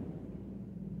to point.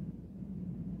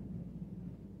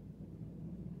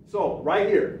 So, right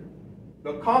here,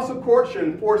 the consular court should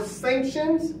enforce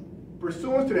sanctions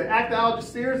pursuant to the Act of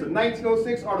Algeciras of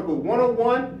 1906, Article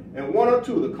 101 and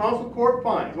 102, the consular court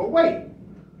fines. Well, wait.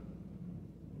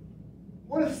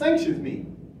 What does sanctions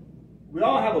mean? We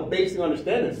all have a basic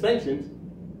understanding of sanctions,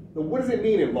 but what does it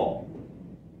mean in law?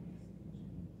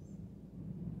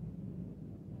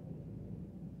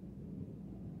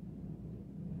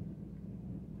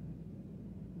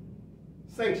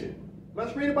 Sanction.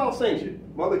 Let's read about sanction.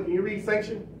 Mother, can you read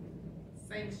sanction?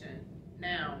 Sanction.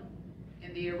 Noun.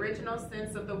 In the original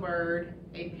sense of the word,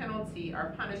 a penalty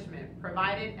or punishment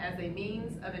provided as a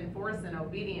means of enforcing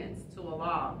obedience to a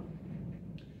law.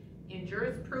 In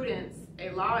jurisprudence, a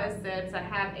law is said to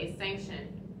have a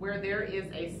sanction where there is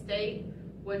a state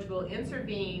which will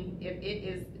intervene if it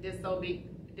is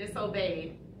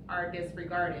disobeyed or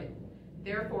disregarded.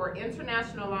 Therefore,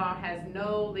 international law has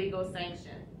no legal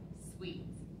sanction. Sweet.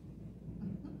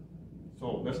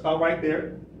 So let's stop right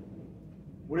there.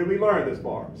 What did we learn this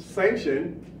far?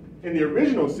 Sanction, in the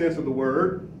original sense of the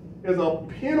word, is a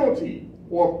penalty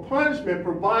or punishment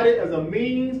provided as a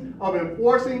means of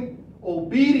enforcing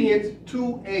obedience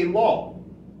to a law.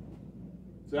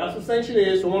 So that's what sanction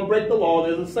is. Someone break the law,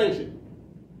 there's a sanction.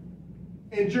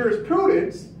 In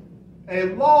jurisprudence,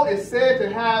 a law is said to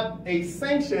have a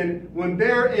sanction when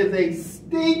there is a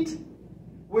state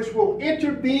which will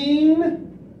intervene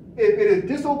if it is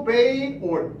disobeyed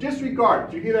or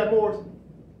disregarded. Did you hear that, Morris?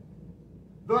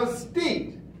 The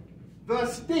state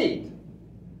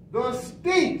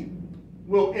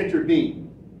will intervene.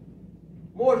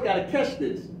 Morris got to catch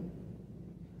this.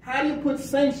 How do you put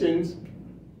sanctions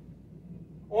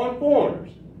on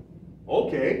foreigners?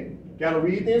 Okay, Got to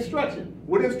read the instruction.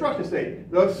 What does the instruction say?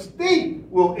 The state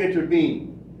will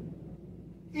intervene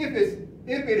if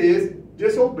it is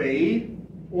disobeyed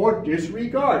or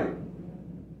disregarded.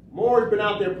 Moore's been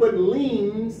out there putting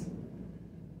liens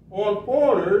on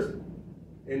foreigners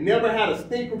and never had a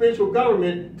state provincial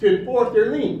government to enforce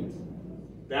their liens.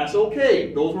 That's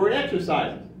okay. Those were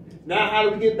exercises. Now how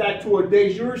do we get back to a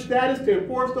de jure status to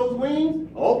enforce those liens?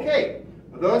 Okay.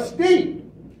 The state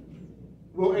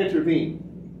will intervene.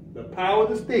 The power of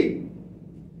the state,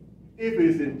 if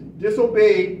it is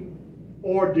disobeyed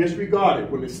or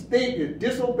disregarded. When the state is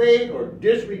disobeyed or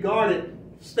disregarded,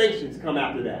 sanctions come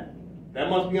after that. That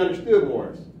must be understood,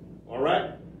 Morris. All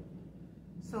right?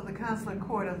 So the consular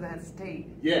court of that state,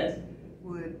 yes,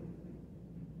 would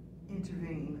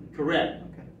intervene. Correct.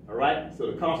 Okay. All right?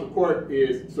 So the consular court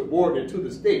is subordinate to the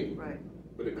state. Right.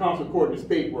 But the consular court and the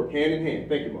state work hand in hand.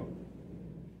 Thank you, Mom.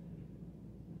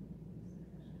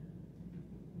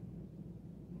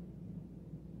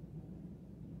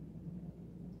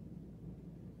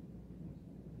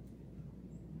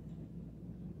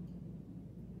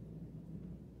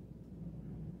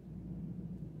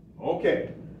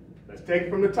 Okay, let's take it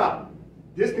from the top.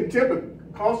 This contempt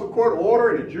of consular court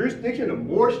order in the jurisdiction of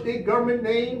Moorish State government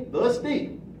name, the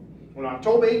state, on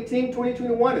October 18,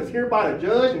 2021 is hereby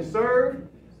adjudged and served.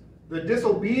 The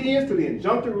disobedience to the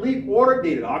injunctive relief order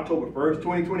dated October 1st,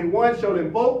 2021 shall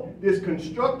invoke this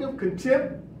constructive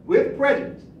contempt with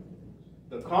prejudice.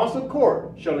 The consular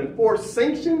court shall enforce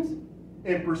sanctions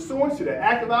in pursuance to the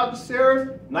Act of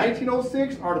Adversaries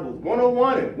 1906, Articles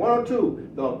 101 and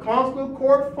 102. The consular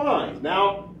court finds.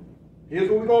 Now, here's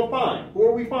what we're going to find. Who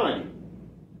are we finding?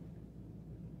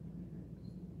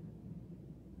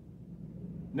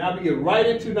 Now we get right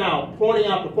into now pointing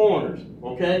out the foreigners,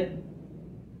 okay?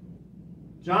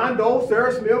 John Doe,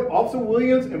 Sarah Smith, Officer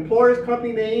Williams, employer's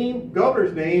company name,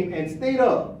 governor's name, and state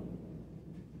of.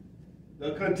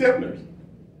 The contemptors,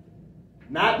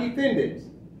 not defendants.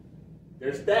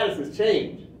 Their status has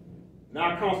changed.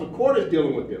 Now consular court is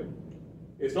dealing with them.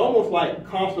 It's almost like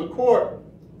consular court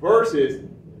versus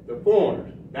the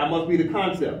foreigners. That must be the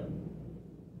concept.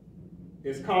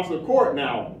 It's consular court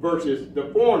now versus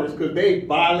the foreigners because they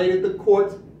violated the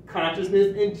court's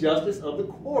consciousness and justice of the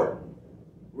court.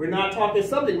 We're not talking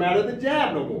subject matter of the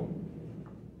jab no more.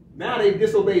 Now they've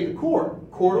disobeyed the court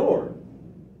order.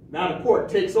 Now the court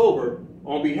takes over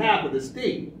on behalf of the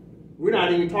state. We're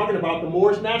not even talking about the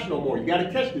Moorish National more. You got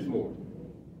to catch this more.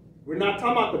 We're not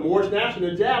talking about the Moorish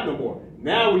National jab no more.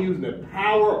 Now we're using the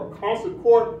power of consular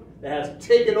court that has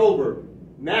taken over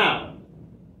now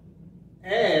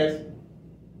as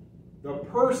the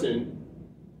person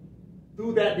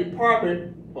through that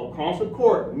department of consular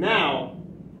court now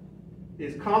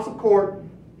is consular court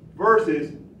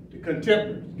versus the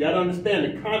contemptors. You got to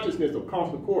understand the consciousness of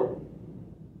consular court.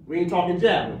 We ain't talking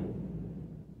jab no more.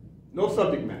 No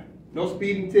subject matter. No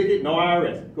speeding ticket, no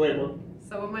IRS. Go ahead, bro.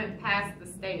 So it went past the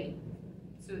state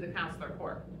to the consular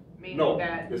court, meaning no,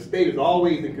 that the state is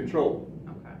always in control.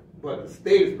 Okay. But the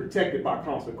state is protected by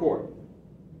consular court.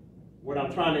 What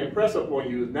I'm trying to impress upon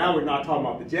you is now we're not talking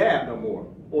about the jab no more,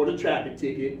 or the traffic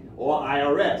ticket, or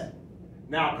IRS.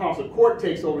 Now consular court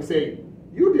takes over and say,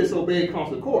 you disobeyed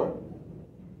consular court.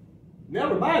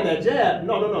 Never mind that jab.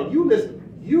 No.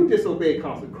 You disobeyed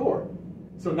consular court.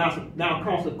 So now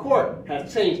consular court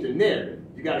has changed the narrative.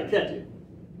 You got to catch it.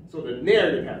 So the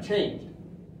narrative has changed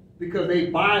because they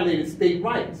violated state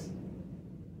rights.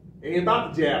 It ain't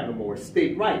about the jab no more. It's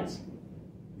state rights.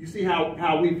 You see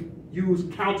how we've used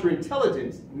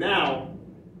counterintelligence now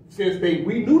since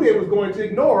we knew they was going to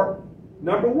ignore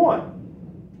number one.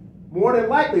 More than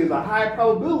likely, there's a high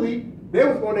probability they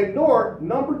was going to ignore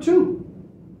number two.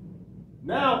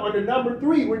 Now under number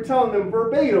three, we're telling them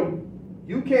verbatim,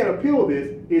 you can't appeal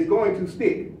this, it's going to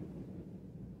stick.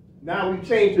 Now we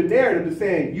changed the narrative to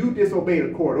saying you disobeyed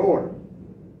a court order.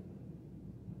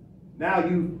 Now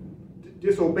you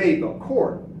disobeyed the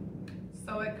court.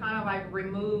 So it kind of like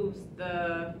removes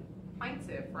the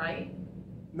plaintiff, right?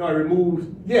 No, it removes,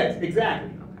 yes, exactly.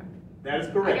 Okay. That is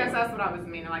correct. I guess that's what I was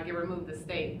meaning, like it removed the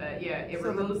state, but yeah, it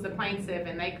removes the plaintiff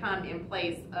and they come in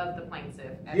place of the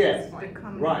plaintiff at this point.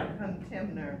 Right. The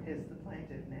contemptor is the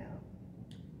plaintiff now.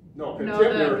 No, the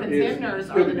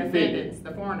contemptors are the defendants,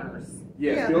 the foreigners.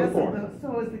 Yes, yeah, still the foreigner.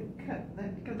 So is the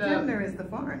contemptor is the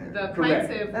foreigner. The Correct.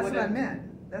 plaintiff. That's what I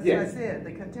meant. That's yes. what I said.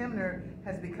 The contemptor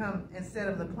has become, instead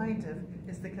of the plaintiff,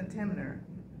 it's the contemptor.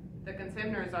 The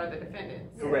contemptors are the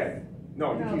defendants. Correct.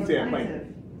 No, you keep saying plaintiff.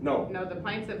 No. No, the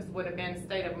plaintiffs would have been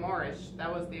state of Moorish. That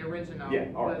was the original. Yeah,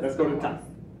 all right, let's go to the top.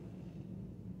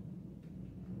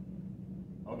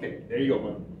 Okay, there you go,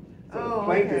 man. So Oh, the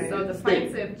plaintiff okay. is So the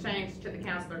state. plaintiff changed to the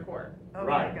Consular Court. Okay,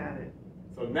 Right. got it.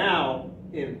 So now,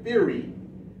 in theory,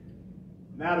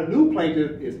 now the new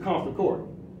plaintiff is Consular Court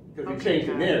because he Okay, changed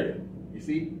the got it. narrative. You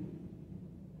see?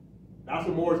 That's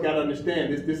what Moore's got to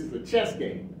understand. This is a chess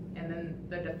game. And then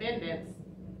the defendants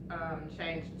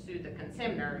changed to the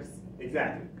contemnors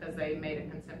Exactly. because they made a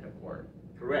contempt of court.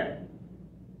 Correct.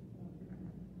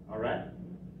 All right.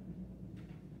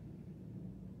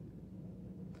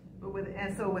 But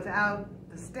so without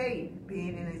the state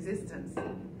being in existence,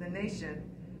 the nation,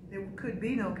 there could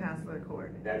be no consular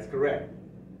court. That's correct.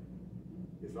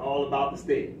 It's all about the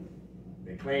state.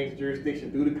 It claims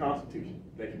jurisdiction through the Constitution.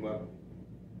 Thank you, Mother.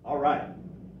 All right.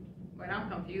 Wait, I'm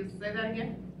confused. Say that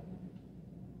again?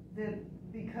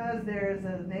 That because there is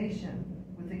a nation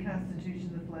with the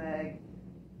Constitution, the flag,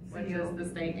 Which seal, is the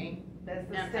state Inc. that's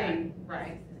the AMPAC, state.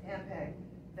 right. AMPAC.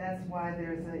 That's why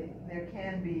there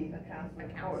can be a The consular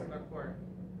court. Consular Court.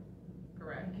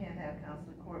 Correct. You can't have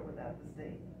consular court without the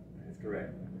state. That's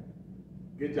correct.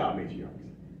 Good job, matriarchs.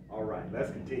 All right,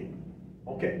 let's continue.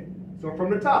 Okay, so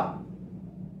from the top.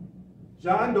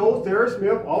 John Doe, Sarah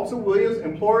Smith, Officer Williams,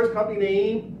 employer's company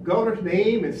name, governor's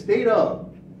name, and state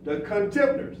of. The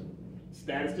contemptors.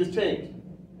 Status just changed.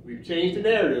 We've changed the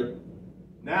narrative.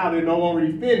 Now they're no longer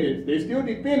defendants. They're still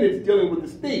defendants dealing with the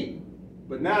state.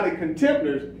 But now the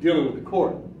contemptors dealing with the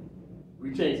court.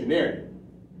 We changed the narrative.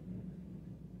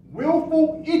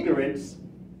 Willful ignorance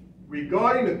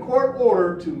regarding the court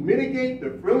order to mitigate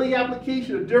the friendly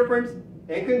application of difference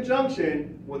in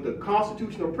conjunction with the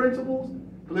constitutional principles,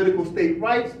 political state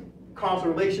rights,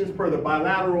 consular relations per the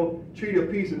bilateral Treaty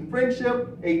of Peace and Friendship,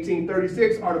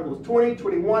 1836, Articles 20,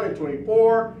 21, and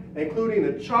 24, including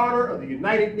the Charter of the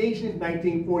United Nations,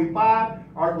 1945,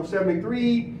 Article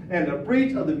 73, and the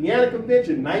breach of the Vienna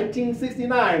Convention,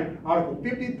 1969, Article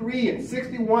 53 and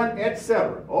 61,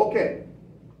 etc. Okay,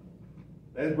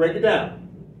 let's break it down.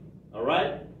 All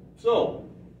right, so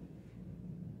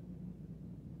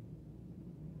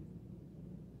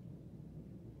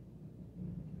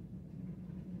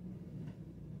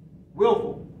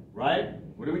willful, right?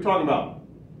 What are we talking about?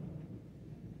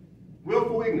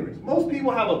 Willful ignorance. Most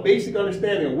people have a basic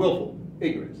understanding of willful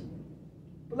ignorance.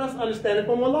 But let's understand it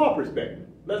from a law perspective.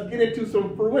 Let's get into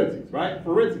some forensics, right?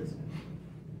 Forensics.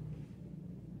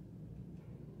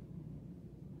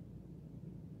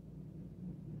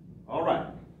 All right.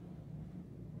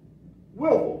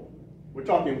 Willful. We're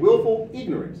talking willful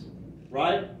ignorance,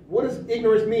 right? What does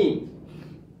ignorance mean?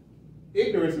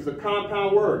 Ignorance is a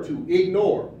compound word, to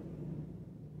ignore.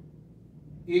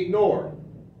 Ignore.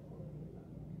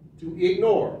 To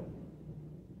ignore.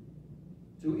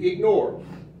 To ignore.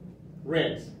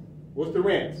 Rents. What's the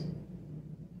rents?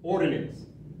 Ordinance.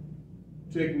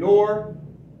 To ignore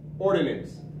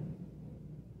ordinance.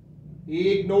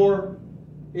 Ignore,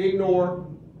 ignore,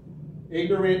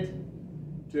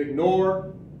 ignorant. To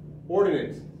ignore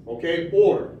ordinance. Okay,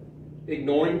 order.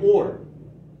 Ignoring order.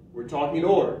 We're talking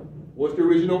order. What's the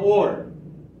original order?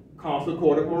 Consular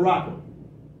Court of Morocco.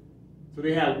 So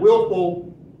they have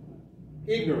willful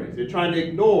ignorance. They're trying to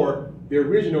ignore the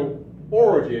original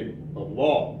origin of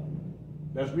law.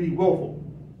 Let's read willful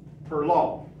per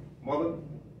law. Mother?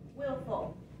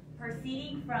 Willful,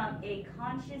 proceeding from a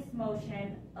conscious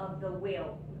motion of the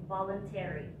will,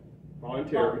 voluntary.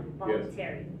 Voluntary.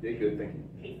 Voluntary. Yes. They're good, thank you.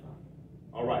 Case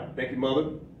law. All right, thank you,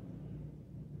 Mother.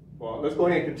 Well, let's go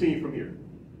ahead and continue from here.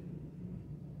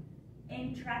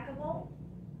 Intractable,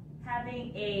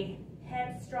 having a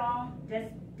headstrong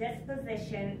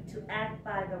disposition to act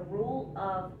by the rule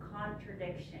of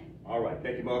contradiction. All right,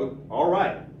 thank you, Mother. All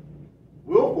right.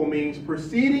 Willful means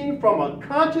proceeding from a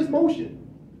conscious motion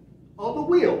of the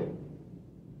will.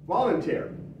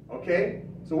 Voluntary. Okay?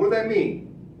 So what does that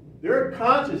mean? They're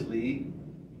consciously,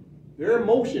 their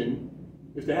emotion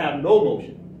is to have no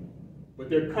motion. But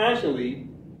they're consciously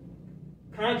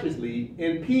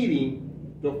impeding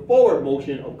the forward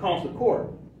motion of consular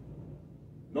court.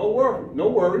 No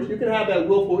worries. You can have that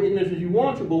willful ignorance as you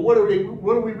want to, but what are we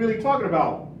really talking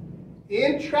about?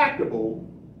 Intractable,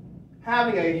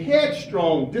 having a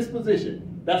headstrong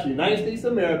disposition. That's the United States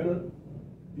of America,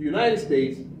 the United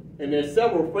States, and there's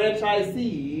several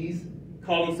franchisees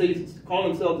call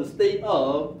themselves the state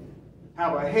of,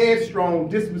 have a headstrong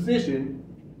disposition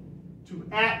to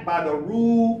act by the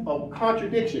rule of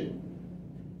contradiction.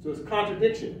 So it's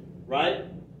contradiction, right?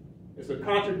 It's a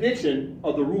contradiction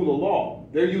of the rule of law.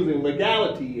 They're using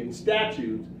legality and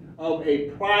statutes of a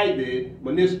private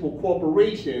municipal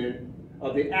corporation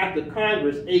of the Act of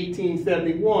Congress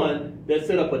 1871 that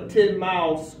set up a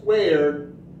 10-mile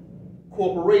square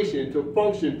corporation to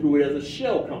function through it as a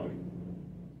shell company.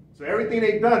 So everything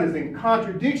they've done is in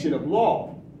contradiction of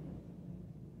law.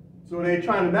 So they're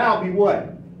trying to now be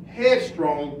what?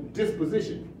 Headstrong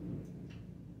disposition.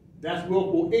 That's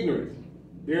willful ignorance.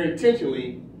 They're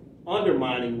intentionally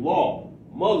undermining law,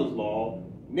 mother's law,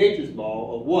 nature's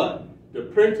law of what? The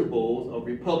principles of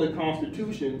republic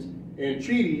constitutions and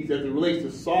treaties as it relates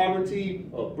to sovereignty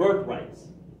of birthrights.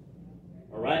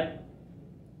 All right?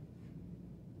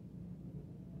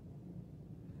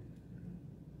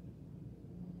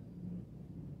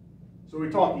 So we're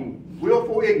talking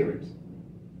willful ignorance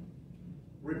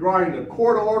regarding the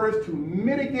court orders to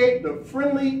mitigate the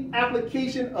friendly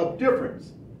application of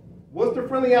difference. What's the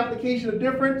friendly application of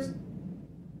difference?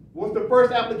 What's the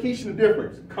first application of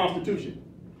difference? Constitution.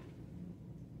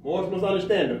 Most must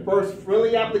understand the first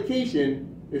friendly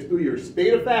application is through your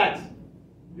state of facts,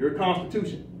 your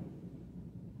constitution,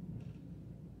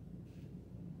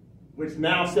 which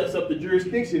now sets up the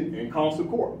jurisdiction in Consular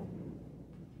Court.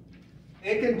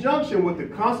 In conjunction with the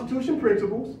Constitution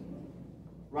principles,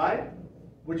 right,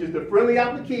 which is the friendly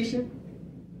application,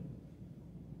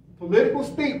 political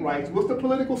state rights. What's the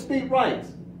political state rights?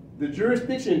 The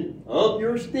jurisdiction of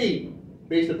your state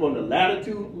based upon the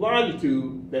latitude,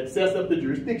 longitude that sets up the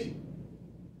jurisdiction.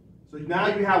 So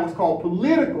now you have what's called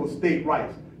political state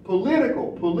rights.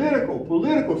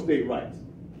 Political state rights.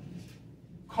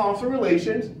 Consular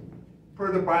relations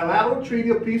per the bilateral treaty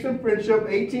of peace and friendship,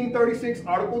 1836,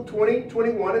 Article 20,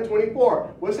 21, and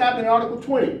 24. What's happening in Article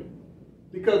 20?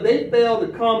 Because they failed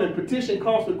to come and petition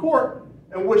Consular Court,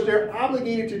 and which they're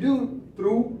obligated to do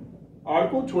through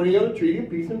Article 20 of the Treaty of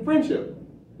Peace and Friendship,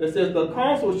 that says the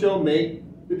consul shall make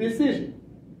the decision,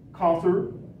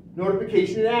 consular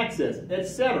notification and access,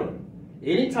 etc.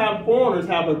 Anytime foreigners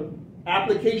have an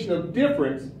application of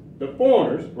difference, the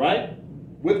foreigners, right,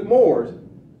 with Moors,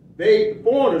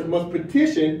 foreigners must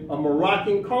petition a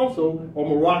Moroccan consul or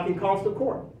Moroccan consular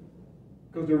court.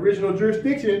 Because the original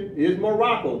jurisdiction is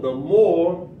Morocco, the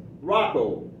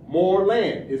Morocco, Moor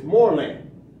land is Moor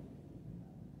land.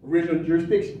 Original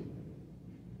jurisdiction.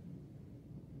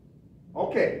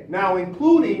 Okay, now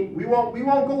including, we won't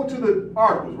go to the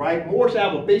articles, right? Moors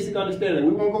have a basic understanding.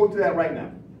 We won't go into that right now.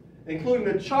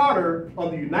 Including the Charter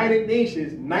of the United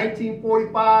Nations,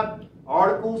 1945,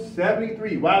 Article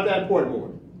 73. Why is that important,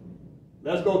 Moors?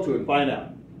 Let's go to it and find out.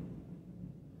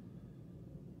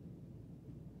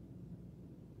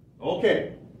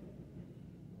 Okay.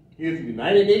 Here's the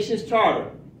United Nations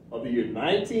Charter of the year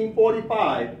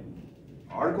 1945,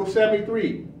 Article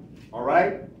 73. All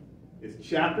right? It's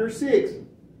Chapter 6.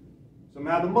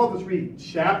 Somehow the mothers read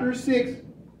Chapter 6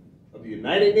 of the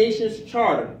United Nations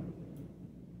Charter,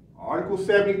 Article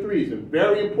 73. It's a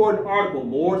very important article.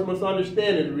 Moors must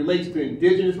understand as it relates to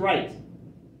indigenous rights.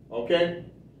 Okay?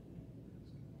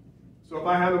 So if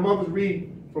I have the mothers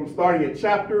read from starting at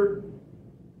Chapter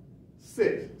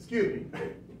 6, excuse me,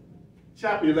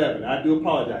 Chapter 11. I do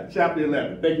apologize. Chapter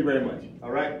 11. Thank you very much.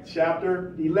 All right?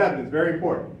 Chapter 11 is very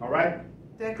important. All right?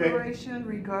 Declaration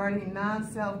regarding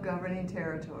non-self-governing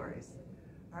territories.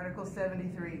 Article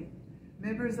 73.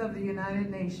 Members of the United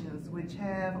Nations which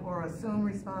have or assume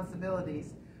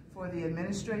responsibilities for the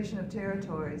administration of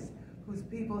territories whose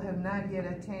people have not yet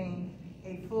attained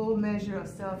a full measure of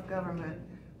self-government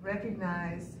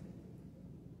recognize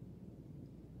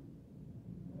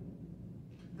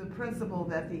the principle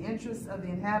that the interests of the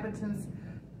inhabitants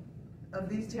of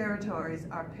these territories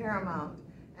are paramount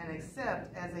and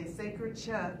accept as a sacred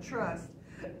trust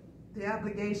the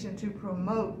obligation to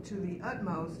promote to the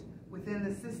utmost within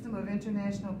the system of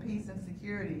international peace and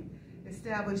security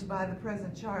established by the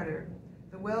present charter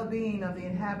the well-being of the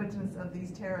inhabitants of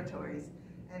these territories,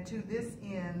 and to this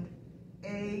end,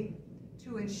 A,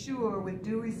 to ensure with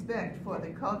due respect for the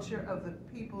culture of the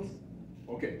peoples.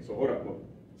 Okay, so hold up.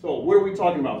 So what are we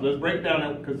talking about? Let's break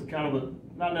down because it's kind of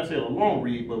not necessarily a long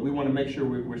read, but we want to make sure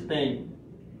we're staying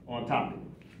on topic.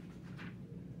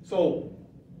 So,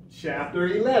 Chapter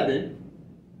 11,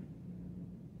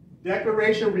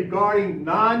 Declaration regarding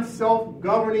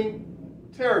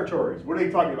non-self-governing territories. What are they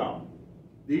talking about?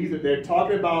 They're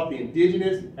talking about the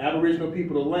indigenous Aboriginal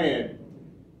people of the land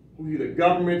who either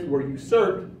governments were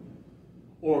usurped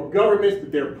or governments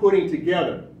that they're putting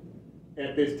together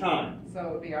at this time. So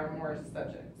it would be our Moorish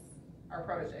subjects, our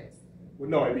proteges. Well,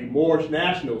 no, it'd be Moorish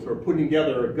nationals who are putting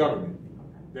together a government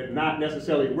that's not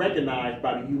necessarily recognized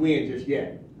by the UN just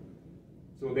yet.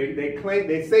 So they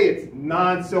say it's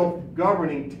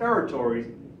non-self-governing territories,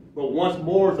 but once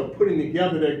Moors are putting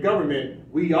together their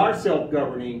government, we are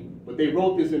self-governing, but they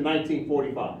wrote this in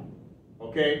 1945.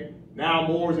 Okay? Now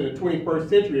Moors in the 21st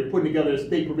century are putting together a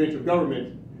state provincial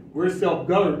government. We're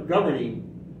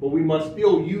self-governing, but we must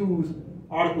still use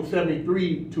Article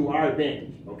 73 to our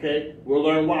advantage. Okay? We'll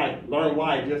learn why. Learn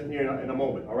why just here in a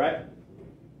moment. All right?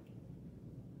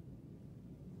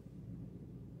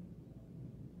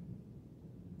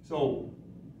 So,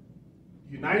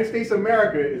 the United States of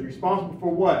America is responsible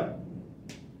for what?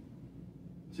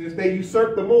 Since they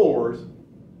usurped the Moors,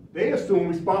 they assume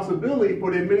responsibility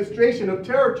for the administration of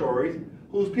territories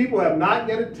whose people have not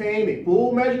yet attained a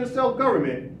full measure of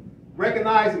self-government,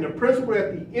 recognizing the principle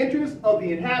that the interests of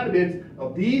the inhabitants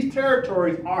of these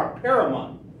territories are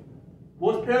paramount.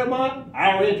 What's paramount?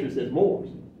 Our interests as Moors.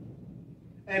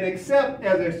 And accept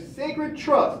as a sacred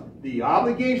trust the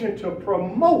obligation to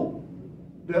promote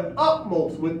the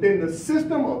utmost within the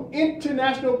system of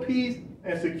international peace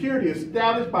and security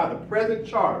established by the present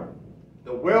charter,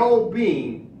 the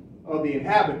well-being of the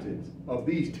inhabitants of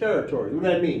these territories. What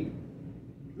does that mean?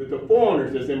 That the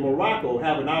foreigners that's in Morocco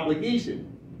have an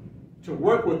obligation to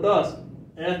work with us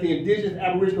as the indigenous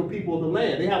aboriginal people of the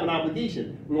land. They have an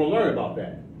obligation. We're going to learn about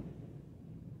that.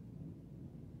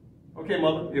 Okay,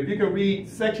 Mother, if you can read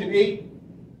section 8.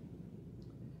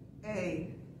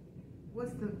 A.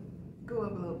 What's the, go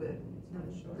up a little bit.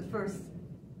 The first,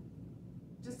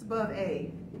 just above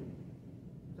A.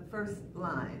 The first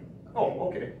line. Oh,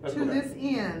 okay. Let's To go back. this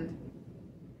end,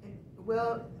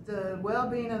 well, the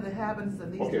well-being of the inhabitants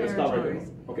of these Okay, let's start right territories.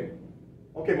 there. Okay.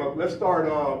 Okay, Mother, let's start,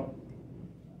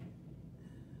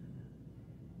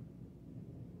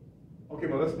 okay,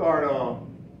 Mother, let's start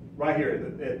right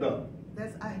here at the.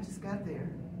 That's, I just got there.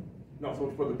 No,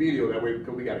 so for the video that way,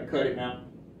 because we got to cut it now.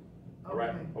 All right.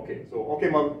 Okay. Okay. So, okay,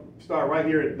 Mother, start right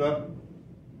here at the.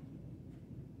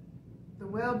 The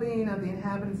well-being of the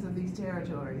inhabitants of these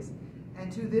territories,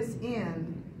 and to this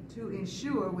end, to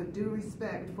ensure with due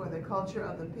respect for the culture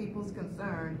of the peoples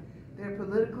concerned, their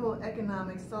political,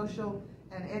 economic, social,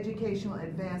 and educational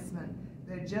advancement,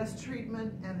 their just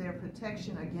treatment, and their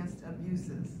protection against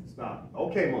abuses. Stop.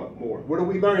 Okay, more. What are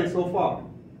we learning so far?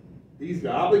 These are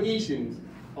obligations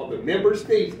of the member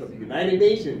states of the United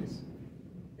Nations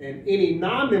and any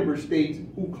non-member states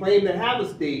who claim to have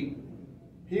a state.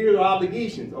 Here are the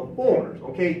obligations of foreigners,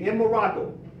 okay, in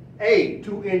Morocco. A,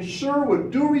 to ensure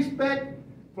with due respect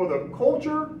for the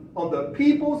culture of the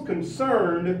peoples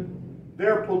concerned,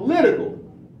 their political,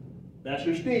 that's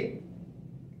your state,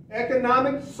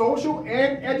 economic, social,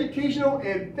 and educational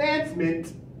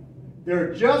advancement,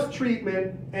 their just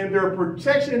treatment, and their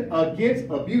protection against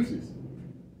abuses.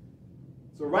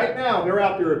 So right now, they're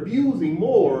out there abusing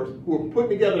Moors who are putting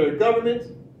together governments,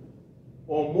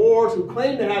 or Moors who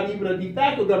claim to have even a de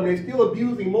facto government. They're still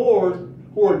abusing Moors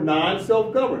who are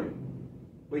non-self-governing.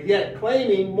 But yet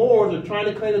claiming Moors are trying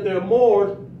to claim that they're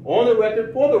Moors on the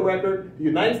record, for the record, the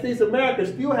United States of America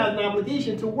still has an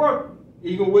obligation to work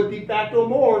even with de facto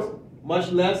Moors,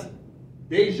 much less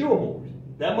de jure Moors.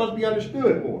 That must be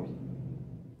understood, Moors.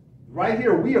 Right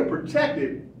here, we are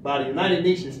protected by the United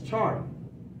Nations Charter.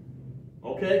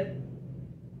 Okay?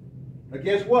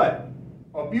 Against what?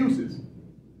 Abuses.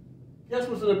 Guess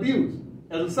what's an abuse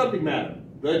as a subject matter?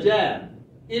 The jab.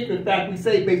 If in fact we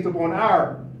say based upon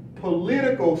our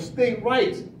political state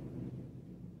rights,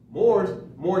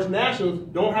 Moorish nationals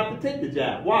don't have to take the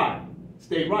jab. Why?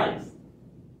 State rights.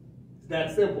 It's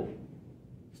that simple.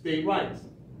 State rights.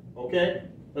 Okay?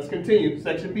 Let's continue.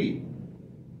 Section B.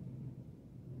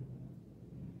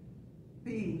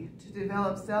 B, to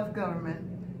develop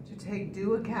self-government, to take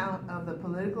due account of the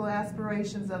political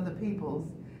aspirations of the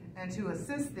peoples, and to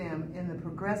assist them in the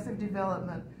progressive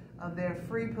development of their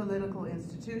free political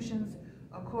institutions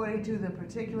according to the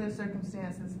particular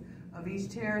circumstances of each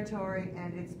territory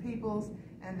and its peoples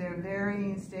and their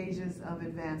varying stages of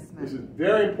advancement. This is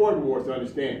very important for us to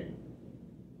understand.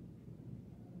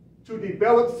 To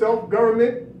develop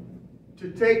self-government,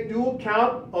 to take due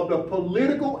account of the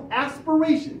political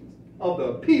aspirations of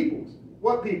the peoples.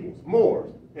 What peoples?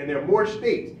 Moors and their Moorish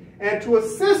states. And to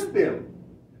assist them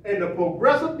in the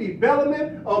progressive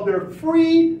development of their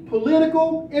free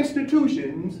political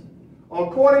institutions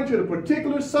according to the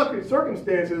particular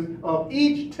circumstances of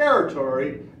each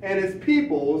territory and its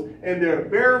peoples and their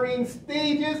varying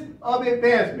stages of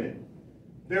advancement.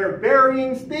 Their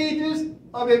varying stages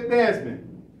of advancement.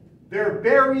 Their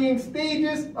varying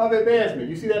stages of advancement.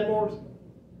 You see that, Moors?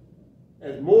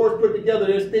 As Moors put together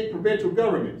their state provincial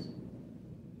governments,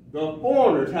 the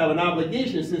foreigners have an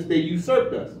obligation since they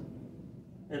usurped us.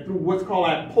 And through what's called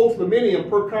a post-millennium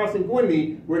per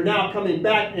consanguinity, we're now coming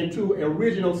back into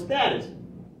original status.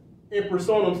 In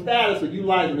personam status of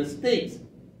utilizing the states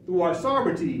through our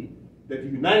sovereignty, that the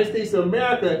United States of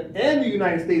America and the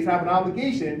United States have an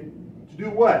obligation to do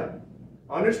what?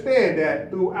 Understand that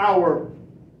through our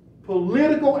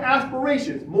political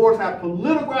aspirations, Moors have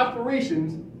political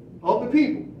aspirations of the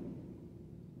people.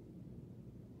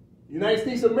 The United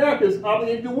States of America is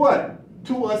obligated to do what?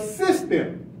 To assist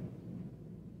them.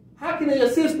 How can they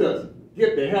assist us?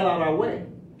 Get the hell out of our way.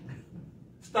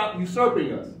 Stop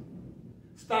usurping us.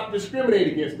 Stop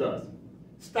discriminating against us.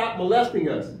 Stop molesting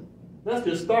us. Let's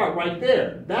just start right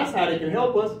there. That's how they can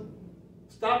help us.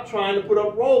 Stop trying to put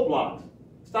up roadblocks.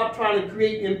 Stop trying to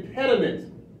create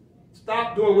impediments.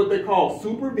 Stop doing what they call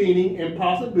supervening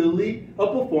impossibility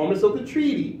of performance of the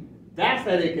treaty. That's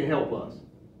how they can help us.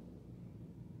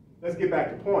 Let's get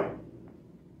back to point.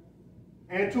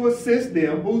 And to assist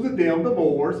them, who's the them, the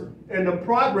Moors, in the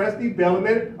progress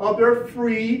development of their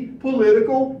free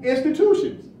political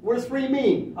institutions. What does free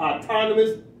mean?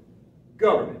 Autonomous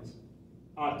governments.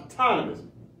 Autonomous.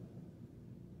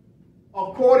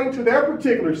 According to their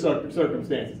particular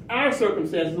circumstances. Our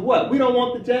circumstances are what? We don't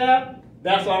want the jab?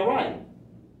 That's all right.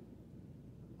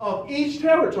 Of each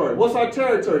territory. What's our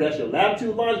territory? That's your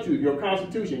latitude, longitude, your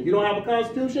constitution. You don't have a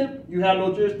constitution, you have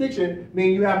no jurisdiction,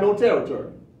 meaning you have no territory.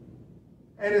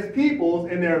 And its peoples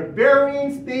in their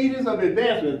varying stages of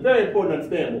advancement. It's very important to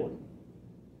understand more.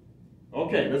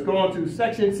 Okay, let's go on to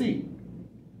section C.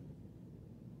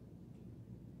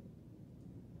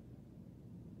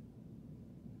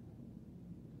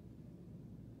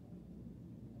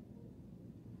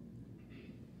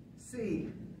 C,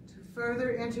 to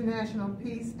further international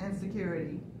peace and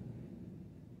security.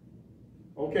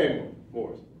 Okay,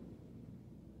 Morris.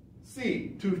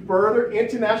 C, to further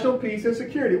international peace and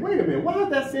security. Wait a minute, why is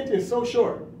that sentence so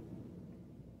short?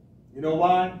 You know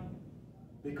why?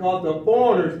 Because the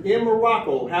foreigners in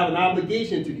Morocco have an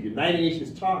obligation to the United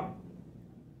Nations Charter.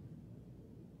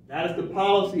 That is the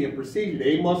policy and procedure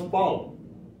they must follow,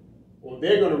 or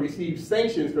they're going to receive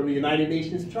sanctions from the United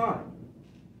Nations Charter.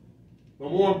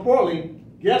 But more importantly,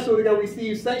 guess who they're going to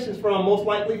receive sanctions from most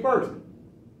likely first?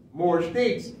 Moorish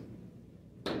states,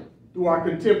 through our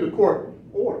contempt of court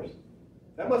orders.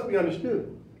 That must be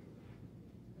understood.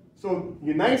 So the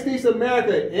United States of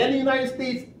America and the United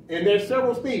States and their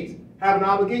several states have an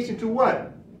obligation to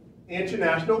what?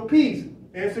 International peace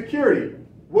and security.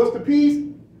 What's the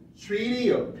peace? Treaty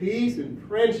of Peace and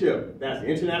Friendship. That's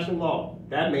international law.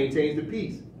 That maintains the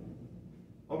peace.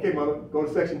 Okay, Mother, go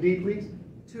to section D, please.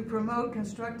 To promote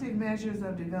constructive measures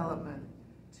of development,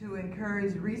 to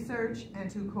encourage research and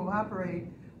to cooperate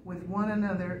with one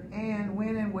another and,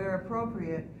 when and where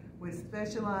appropriate, with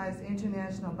specialized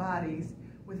international bodies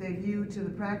with a view to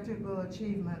the practical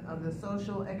achievement of the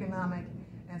social, economic,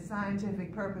 and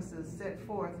scientific purposes set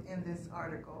forth in this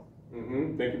article.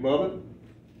 Thank you, Mother.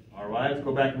 All right, let's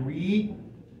go back and read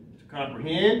to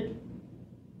comprehend.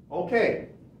 Okay.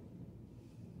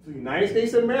 So the United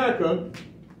States of America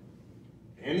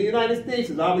and the United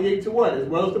States is obligated to what? As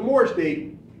well as the Moorish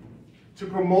State, to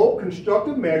promote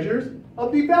constructive measures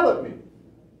of development.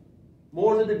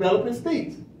 Moors are developing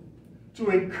states. To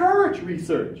encourage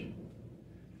research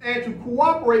and to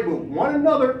cooperate with one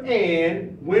another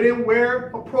and, when and where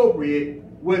appropriate,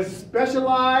 with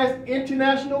specialized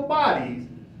international bodies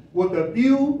with a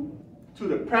view to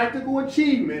the practical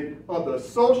achievement of the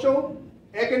social,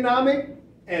 economic,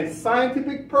 and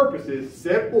scientific purposes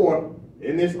set forth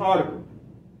in this article.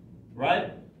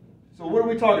 Right? So what are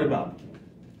we talking about?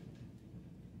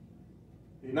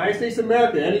 The United States of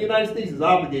America and the United States is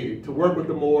obligated to work with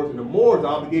the Moors, and the Moors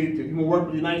are obligated to even work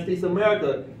with the United States of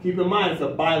America. Keep in mind, it's a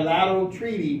bilateral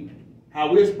treaty,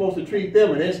 how we're supposed to treat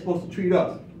them and they're supposed to treat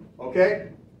us. Okay?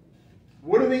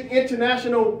 What are the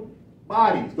international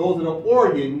bodies? Those are the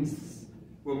organs.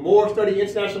 When Moors study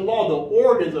international law, the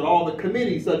organs are all the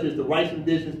committees, such as the Rights of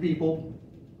Indigenous People,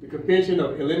 the Convention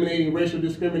of Eliminating Racial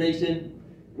Discrimination,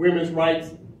 Women's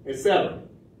Rights, etc.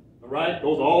 All right?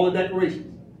 Those are all the declarations.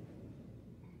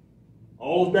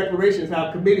 All those declarations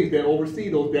have committees that oversee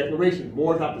those declarations.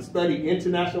 Moors have to study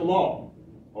international law.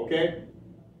 Okay?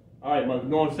 All right, Mother,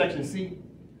 go on to section C.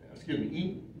 Excuse me,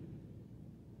 E.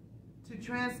 To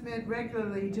transmit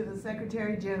regularly to the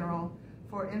Secretary General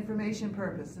for information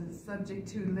purposes, subject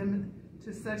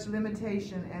to such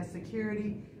limitation as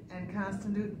security and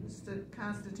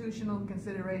constitutional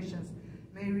considerations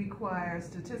may require,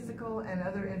 statistical and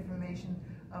other information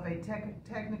of a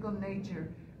technical nature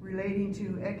relating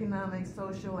to economic,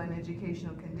 social, and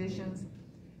educational conditions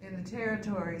in the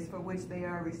territories for which they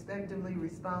are respectively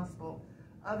responsible,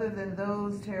 other than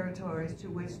those territories to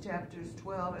which chapters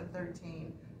 12 and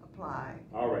 13 apply.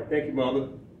 All right, thank you, Mother.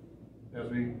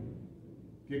 As we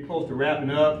get close to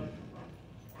wrapping up,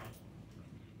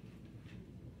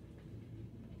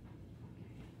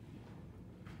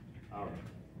 all right.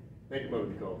 Thank you, Mother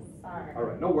Nicole. Sorry. All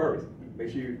right, no worries. Make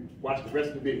sure you watch the rest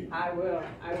of the video. I will.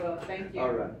 Thank you.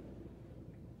 All right.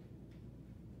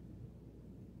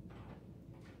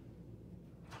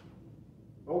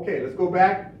 Okay, let's go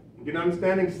back and get an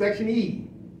understanding of section E.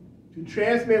 To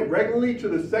transmit regularly to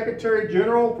the Secretary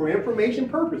General for information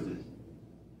purposes,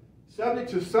 subject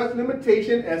to such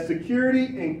limitation as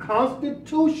security and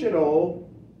constitutional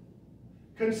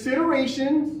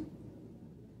considerations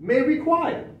may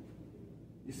require.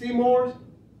 You see, Moors?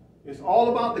 It's all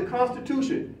about the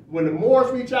Constitution. When the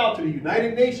Moors reach out to the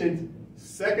United Nations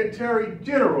Secretary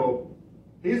General,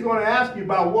 he's going to ask you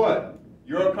about what?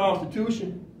 Your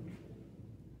Constitution.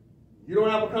 You don't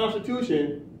have a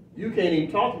Constitution, you can't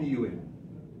even talk to the UN.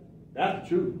 That's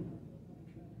the truth.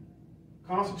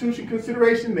 Constitution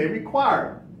consideration may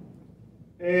require.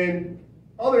 And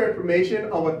other information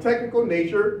of a technical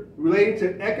nature relating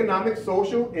to economic,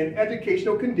 social, and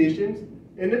educational conditions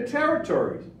in the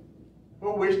territories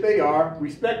for which they are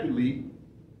respectively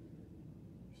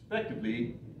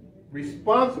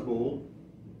responsible,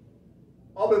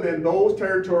 other than those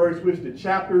territories which the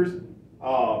chapters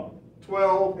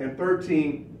 12 and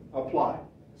 13 apply.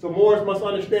 So Moors must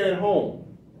understand at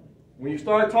home, when you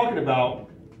start talking about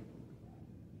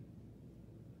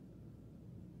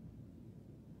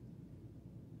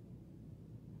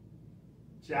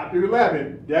Chapter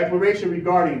 11, Declaration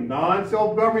regarding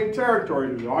non-self-governing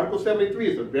territories, Article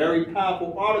 73 is a very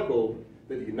powerful article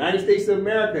that the United States of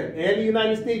America and the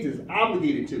United States is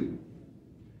obligated to.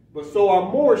 But so are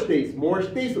Moorish states. Moorish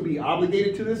states will be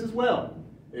obligated to this as well.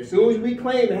 As soon as we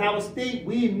claim to have a state,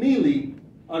 we immediately,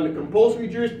 under compulsory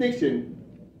jurisdiction,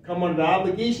 come under the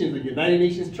obligations of the United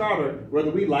Nations Charter,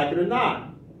 whether we like it or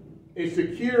not. It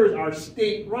secures our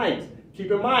state rights. Keep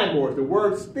in mind, Moors, the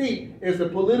word state is a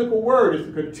political word. It's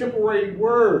a contemporary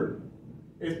word.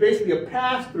 It's basically a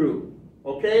pass-through,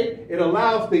 okay? It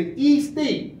allows the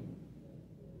E-state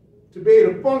to be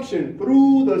able to function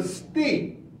through the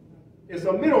state. It's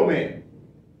a middleman,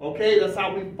 okay? That's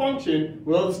how we function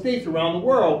with other states around the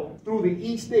world, through the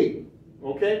E-state,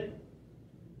 okay?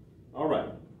 All right.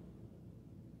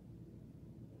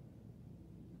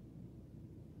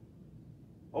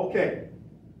 Okay.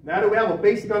 Now that we have a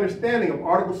basic understanding of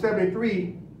Article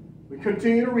 73, we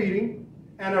continue the reading.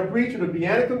 And a breach of the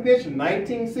Vienna Convention,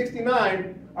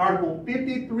 1969, Article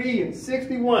 53 and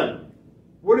 61.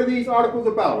 What are these articles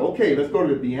about? Okay, let's go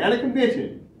to the Vienna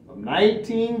Convention of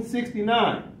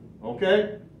 1969.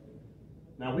 Okay?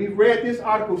 Now, we've read this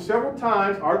article several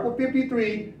times. Article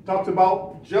 53 talks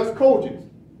about just cogence,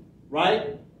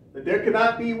 right? That there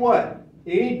cannot be what?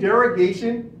 Any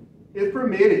derogation is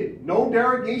permitted. No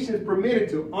derogation is permitted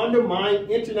to undermine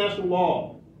international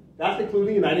law. That's including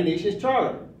the United Nations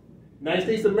Charter. The United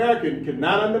States of America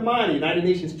cannot undermine the United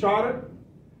Nations Charter.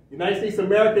 The United States of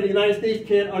America and the United States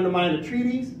can't undermine the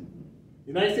treaties. The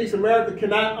United States of America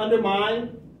cannot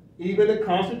undermine even the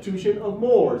Constitution of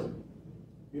Moors.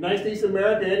 The United States of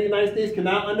America and the United States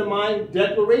cannot undermine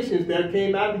declarations that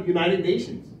came out of the United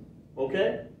Nations.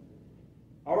 Okay?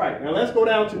 All right, now let's go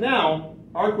down to now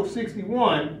Article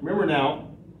 61, remember now,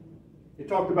 it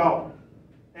talked about,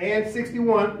 and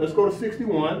 61, let's go to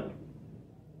 61.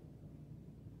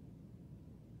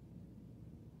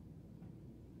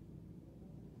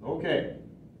 Okay.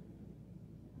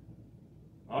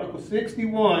 Article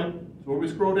 61 is where we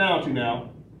scroll down to now.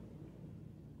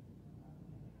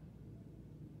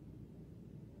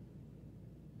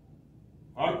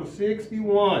 Article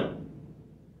 61,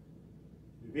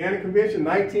 the Vienna Convention,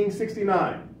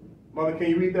 1969. Mother, can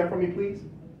you read that for me, please?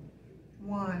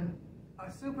 1.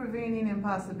 A supervening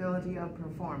impossibility of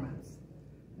performance.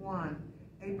 1.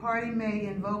 A party may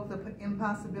invoke the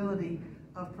impossibility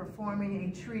of performing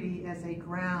a treaty as a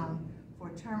ground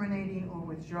for terminating or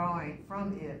withdrawing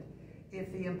from it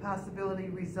if the impossibility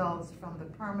results from the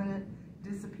permanent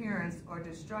disappearance or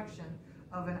destruction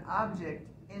of an object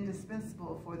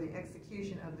indispensable for the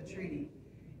execution of the treaty.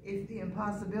 If the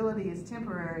impossibility is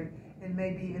temporary, it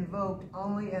may be invoked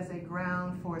only as a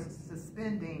ground for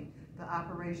suspending the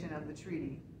operation of the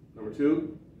treaty. Number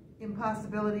 2.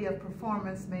 Impossibility of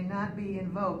performance may not be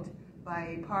invoked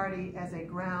by a party as a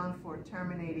ground for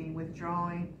terminating,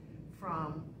 withdrawing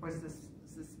from, or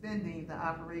suspending the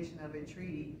operation of a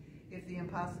treaty if the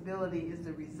impossibility is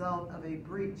the result of a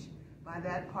breach by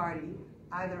that party,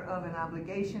 either of an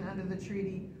obligation under the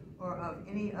treaty or of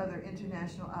any other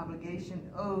international obligation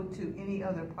owed to any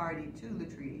other party to the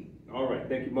treaty. All right,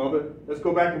 thank you, Mother. Let's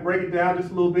go back and break it down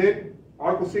just a little bit.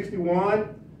 Article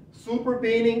 61,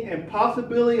 supervening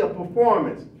impossibility of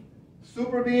performance.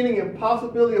 Supervening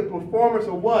impossibility of performance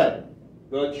of what?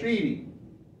 The treaty.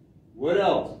 What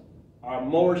else? Our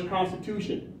Moorish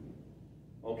Constitution.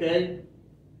 Okay?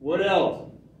 What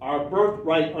else? Our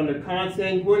birthright under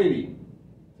consanguinity.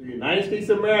 So the United States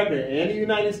of America and the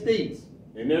United States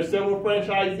and their several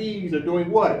franchisees are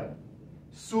doing what?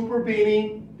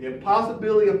 Supervening the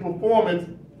impossibility of performance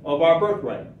of our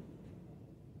birthright.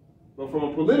 But from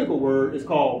a political word, it's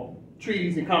called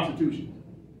treaties and constitutions.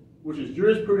 which is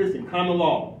jurisprudence and common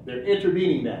law. They're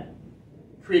intervening that,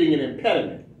 creating an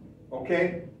impediment.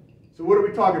 Okay? So what are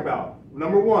we talking about?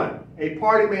 Number one, a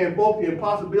party may invoke the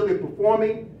impossibility of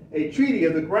performing a treaty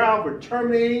as a ground for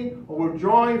terminating or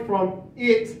withdrawing from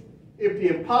it if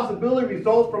the impossibility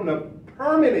results from the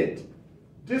permanent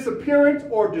disappearance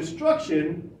or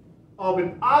destruction of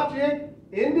an object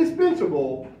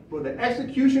indispensable for the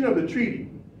execution of the treaty.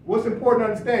 What's important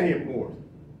to understand here, Moors?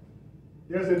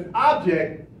 There's an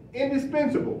object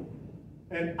indispensable.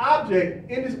 An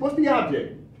object, what's the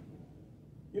object?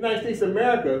 The United States of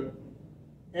America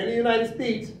and the United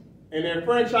States and their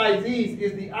franchisees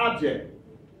is the object.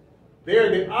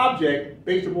 They're the object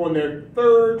based upon their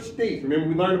third states. Remember,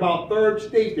 we learned about third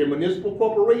states, their municipal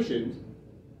corporations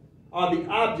are the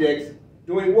objects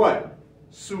doing what?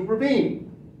 Supervening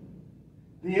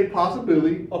the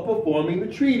impossibility of performing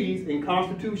the treaties and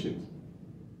constitutions.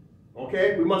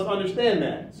 Okay? We must understand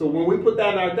that. So when we put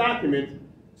that in our documents,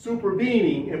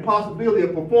 supervening, impossibility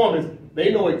of performance,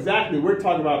 they know exactly we're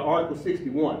talking about Article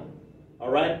 61.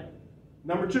 All right?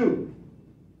 Number two,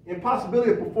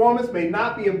 impossibility of performance may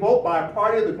not be invoked by a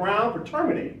party of the ground for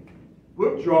terminating,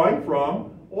 withdrawing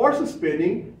from, or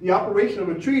suspending the operation of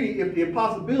a treaty if the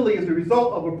impossibility is the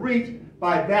result of a breach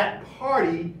by that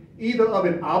party either of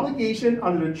an obligation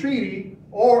under the treaty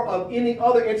or of any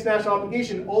other international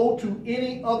obligation owed to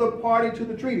any other party to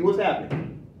the treaty. What's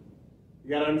happening? You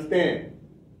got to understand,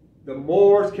 the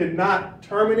Moors cannot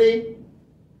terminate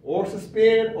or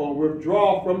suspend or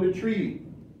withdraw from the treaty.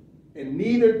 And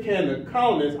neither can the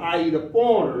colonists, i.e. the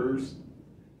foreigners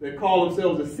that call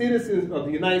themselves the citizens of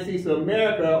the United States of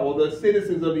America or the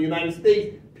citizens of the United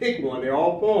States, pick one, they're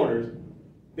all foreigners.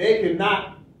 They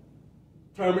cannot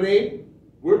terminate,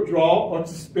 withdraw, or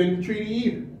suspend the treaty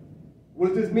either. What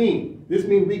does this mean? This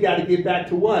means we got to get back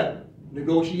to what?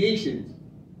 Negotiations.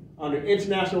 Under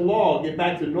international law, get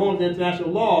back to the norms of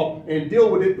international law and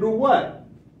deal with it through what?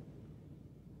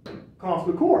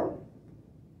 Consular Court.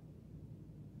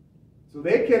 So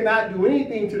they cannot do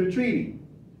anything to the treaty.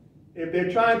 If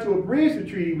they're trying to abridge the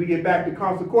treaty, we get back to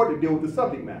Consular Court to deal with the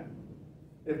subject matter.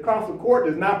 If Consular Court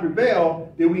does not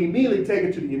prevail, then we immediately take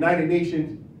it to the United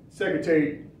Nations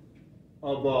Secretary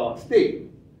of State.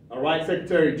 All right?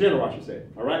 Secretary General, I should say.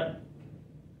 All right?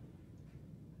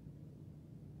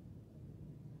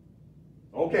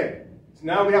 Okay. So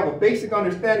now we have a basic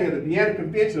understanding of the Vienna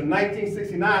Convention of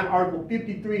 1969, Article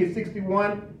 53 and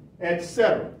 61,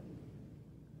 etc.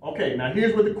 Okay, now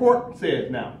here's what the court says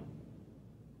now.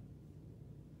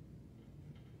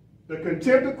 The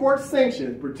contempt of court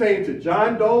sanctions pertaining to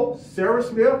John Doe, Sarah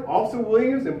Smith, Officer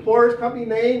Williams, employer's company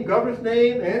name, governor's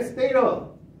name, and state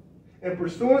of, and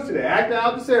pursuant to the Act of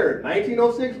Adversary,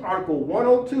 1906, Article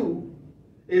 102,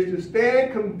 is to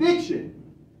stand conviction,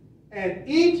 and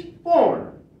each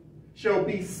foreigner shall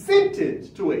be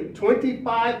sentenced to a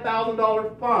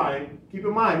 $25,000 fine. Keep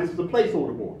in mind, this is a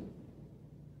placeholder board.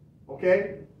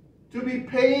 Okay? To be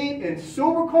paid in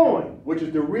silver coin, which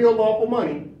is the real lawful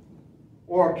money,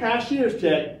 or a cashier's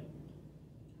check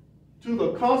to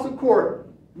the Consular Court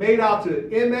made out to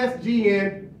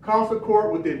MSGN Consular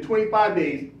Court within 25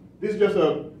 days. This is just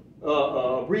a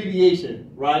abbreviation,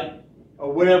 right,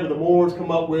 of whatever the Moors come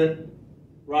up with,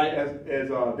 right, as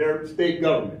their state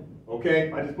government.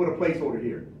 Okay, I just put a placeholder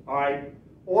here. All right,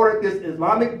 ordered this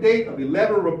Islamic date of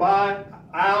 11 Rabi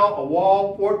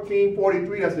al-Awwal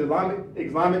 1443. That's the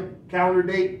Islamic calendar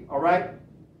date. All right.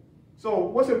 So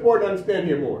what's important to understand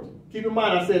here, Moors? Keep in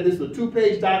mind, I said this is a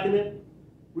 2-page document.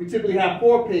 We typically have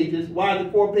 4 pages. Why is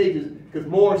it 4 pages? Because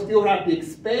Moors still have to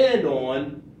expand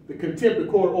on the contempt of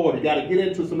court order. You got to get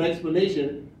into some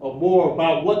explanation of more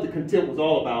about what the contempt was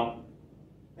all about,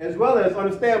 as well as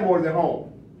understand Moors at home.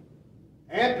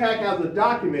 AMPAC has a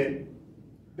document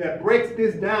that breaks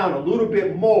this down a little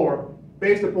bit more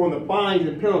based upon the fines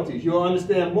and penalties. You'll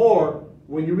understand more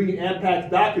when you read AMPAC's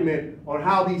document on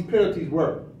how these penalties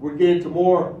work. We're getting to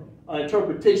more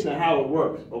interpretation of how it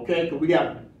works, okay? Because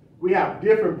we have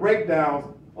different breakdowns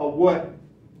of what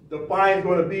the fine is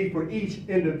going to be for each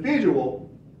individual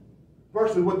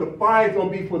versus what the fine is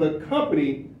going to be for the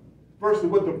company versus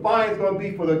what the fine is going to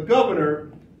be for the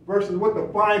governor versus what the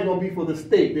fine is going to be for the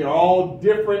state. They're all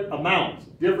different amounts,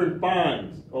 different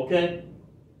fines, okay?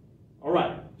 All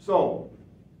right, so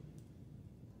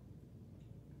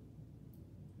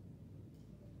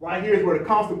right here is where the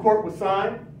Consular Court was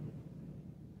signed.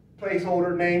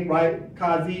 Placeholder name, right?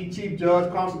 Qazi, Chief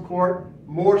Judge, Consular Court,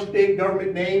 Moorish State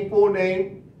government name, full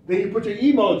name. Then you put your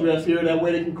email address here, that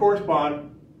way they can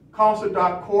correspond.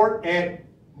 Consular.court at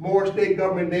Moorish State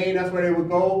government name, that's where they would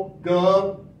go,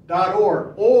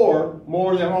 gov.org. Or,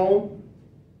 Moors at home,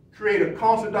 create a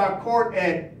consular court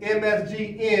at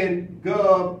msgn.gov.org.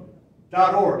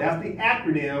 That's the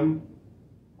acronym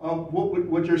of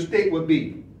what your state would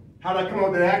be. How did I come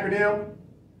up with that acronym?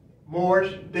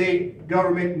 Moorish State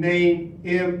Government Name,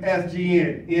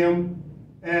 MSGN.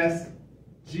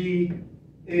 MSGN.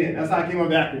 That's how I came up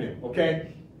with the acronym,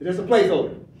 okay? It's just a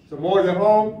placeholder. So more than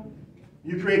home,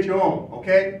 you create your own,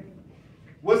 okay?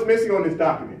 What's missing on this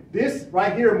document? This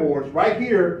right here, Moorish, right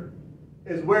here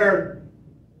is where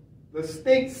the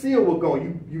state seal will go.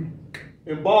 You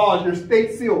emboss your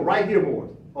state seal right here,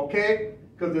 Moorish, okay?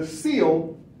 Because the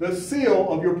seal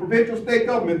of your provincial state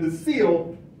government, the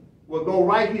seal will go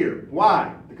right here.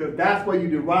 Why? Because that's where you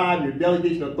derive your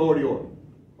delegation authority order.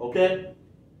 Okay?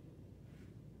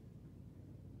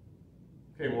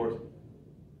 Okay, Morris.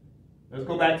 Let's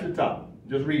go back to the top.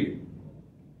 Just read it.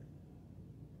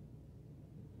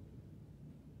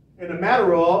 In the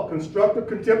matter of constructive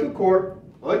contempt of court,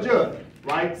 a judge,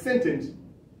 right, sentence,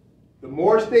 the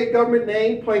Moorish State government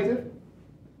named plaintiff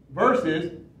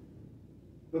versus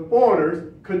the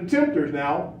foreigners, contemptors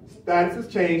now, status has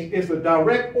changed. It's a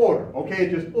direct order, okay?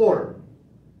 Just order.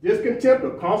 This contempt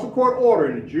of consular court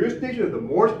order in the jurisdiction of the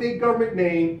Moorish State government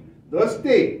named the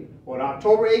state on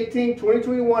October 18,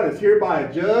 2021 is hereby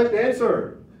adjudged and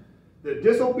served. The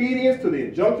disobedience to the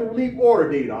injunctive relief order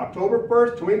dated October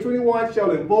 1st, 2021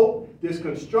 shall invoke this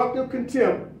constructive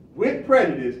contempt with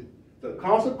prejudice. The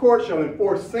consular court shall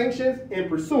enforce sanctions in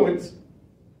pursuance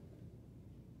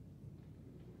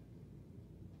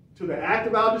to the Act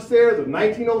of Algeciras of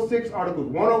 1906, Articles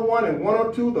 101 and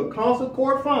 102, the consular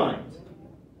court finds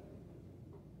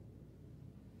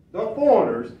the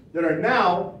foreigners that are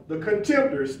now the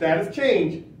contemptors, status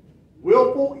change,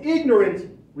 willful ignorance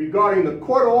regarding the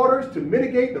court orders to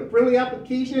mitigate the friendly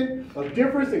application of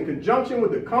difference in conjunction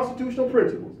with the constitutional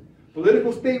principles,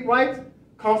 political state rights,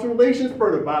 consular relations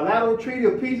per the bilateral treaty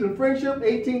of peace and friendship,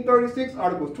 1836,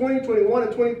 Articles 20, 21,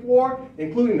 and 24,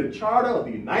 including the Charter of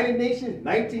the United Nations,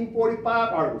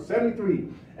 1945, Article 73,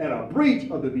 and a breach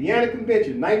of the Vienna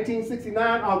Convention,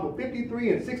 1969, Article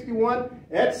 53 and 61,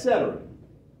 etc.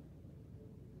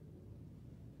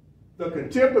 The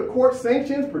contempt of court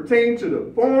sanctions pertaining to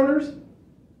the foreigners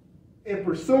in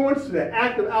pursuance to the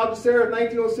Act of Algeciras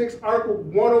 1906, Article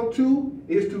 102,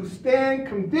 is to stand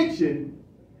conviction,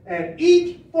 and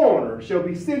each foreigner shall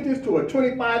be sentenced to a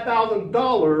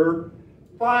 $25,000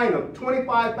 fine of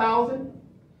 $25,000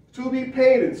 to be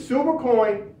paid in silver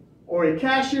coin or a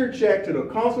cashier check to the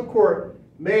consular court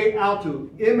made out to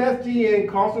MSGN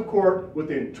Consular Court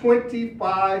within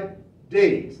 25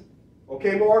 days.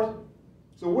 Okay, Morris?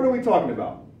 So what are we talking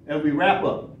about as we wrap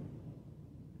up?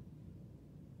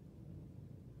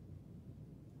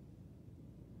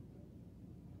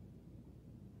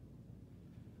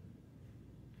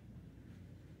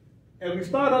 As we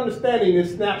start understanding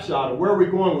this snapshot of where we're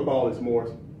going with all this,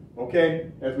 Morris,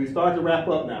 okay, as we start to wrap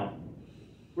up now,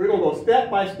 we're going to go step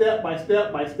by step by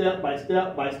step by step by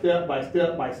step by step by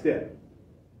step by step.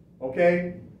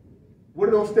 Okay? What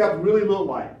do those steps really look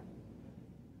like?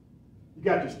 You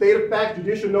got your state of fact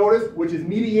judicial notice, which is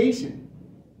mediation,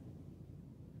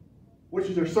 which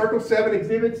is your Circle 7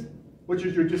 exhibits, which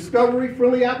is your discovery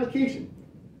friendly application,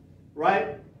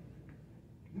 right?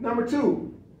 Number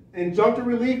 2, injunctive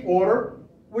relief order,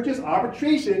 which is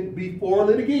arbitration before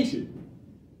litigation.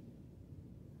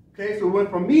 Okay, so we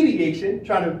went from mediation,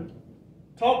 trying to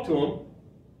talk to them,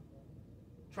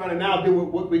 trying to now do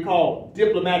what we call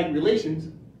diplomatic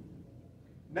relations.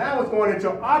 Now it's going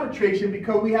into arbitration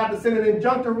because we have to send an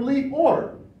injunctive relief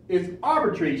order. It's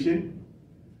arbitration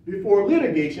before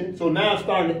litigation, so now it's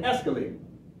starting to escalate.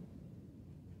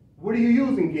 What are you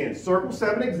using again? Circle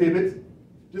 7 exhibits,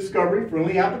 discovery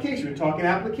friendly application. We're talking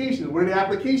applications. What are the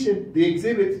application? The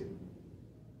exhibits,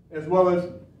 as well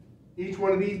as each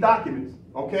one of these documents.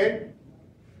 Okay?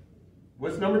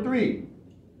 What's number 3?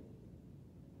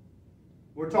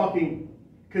 We're talking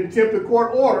contempt of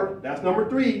court order. That's number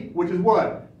 3, which is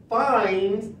what?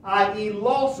 Fines, i.e.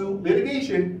 lawsuit,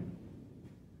 litigation.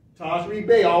 Tajri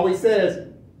Bey always says,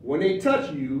 when they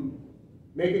touch you,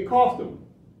 make it cost them.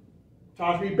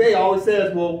 Tajri Bey always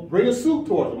says, well, bring a suit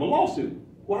towards them, a lawsuit.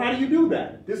 Well, how do you do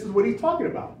that? This is what he's talking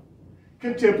about.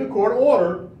 Contempt of court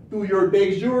order through your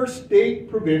de jure state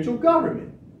provincial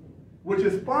government, which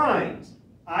is fines,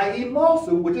 i.e.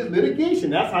 lawsuit, which is litigation.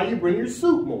 That's how you bring your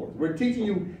suit, more. We're teaching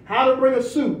you how to bring a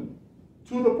suit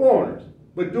to the foreigners,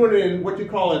 but doing it in what you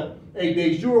call a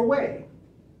de jure way.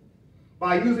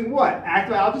 By using what?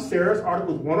 Act of Algeciras,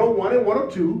 Articles 101 and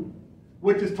 102,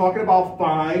 which is talking about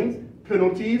fines,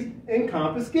 penalties, and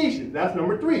confiscations. That's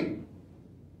number 3.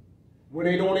 When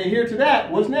they don't adhere to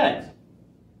that, what's next?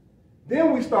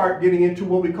 Then we start getting into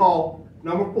what we call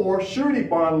Number 4, surety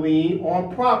bond lien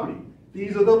on property.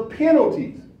 These are the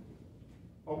penalties.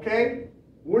 Okay?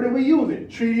 What are we using?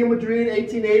 Treaty of Madrid,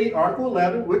 1880, Article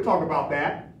 11. We'll talk about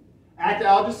that. Act of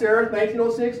Algeciras,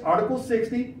 1906, Article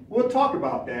 60. We'll talk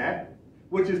about that.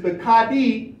 Which is the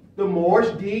Cadi, the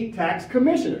Moorish Deed Tax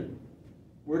Commissioner.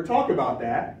 We'll talk about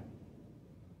that.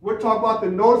 We'll talk about the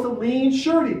notice of lien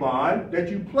surety bond that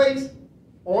you place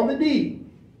on the deed.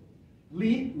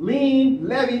 Lien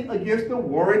levied against the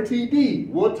warranty deed.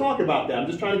 We'll talk about that. I'm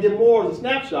just trying to give more as a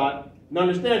snapshot and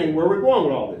understanding where we're going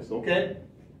with all this, okay?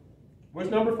 What's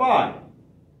number 5?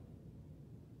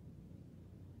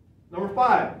 Number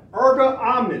 5, erga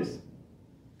omnes,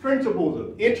 principles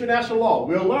of international law.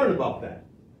 We'll learn about that.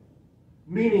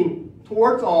 Meaning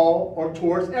towards all or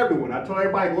towards everyone. I told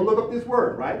everybody, go look up this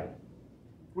word, right?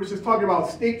 Which is talking about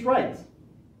states' rights,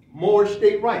 Moorish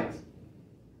state rights.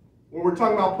 When we're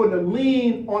talking about putting a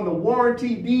lien on the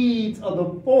warranty deeds of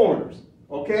the foreigners,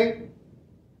 okay?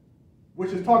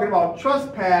 Which is talking about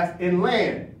trespass in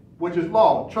land, which is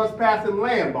law, trespass in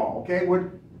land law, okay? We'll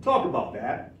talk about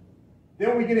that.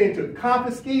 Then we get into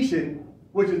confiscation,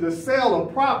 which is the sale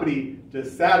of property to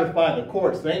satisfy the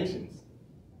court sanctions.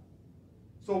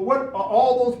 So what are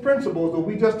all those principles that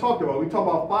we just talked about? We talked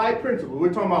about 5 principles.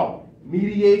 We're talking about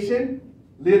mediation,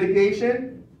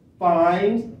 litigation,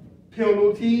 fines,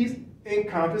 penalties, and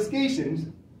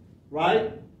confiscations,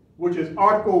 right? Which is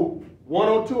Article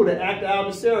 102 of the Act of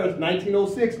Algeciras,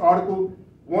 1906. Article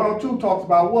 102 talks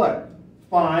about what?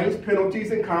 Fines,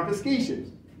 penalties, and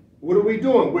confiscations. What are we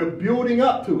doing? We're building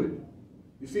up to it.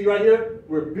 You see right here?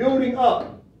 We're building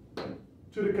up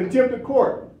to the contempt of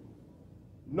court.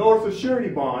 Notice of surety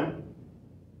bond.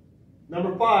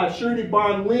 Number 5, surety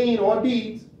bond lien on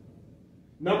deeds.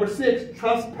 Number 6,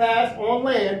 trespass on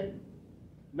land.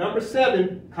 Number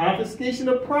 7, confiscation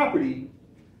of property.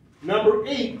 Number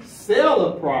 8, sale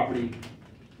of property.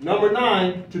 Number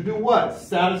 9, to do what?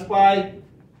 Satisfy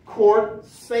court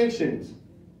sanctions.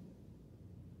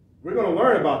 We're going to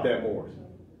learn about that more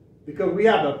because we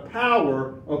have the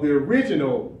power of the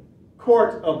original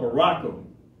courts of Morocco.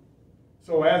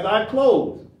 So as I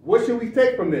close, what should we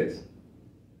take from this?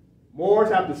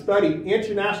 Moors have to study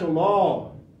international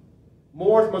law.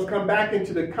 Moors must come back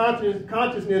into the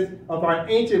consciousness of our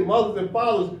ancient mothers and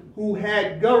fathers who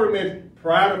had governments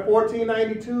prior to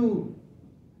 1492.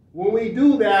 When we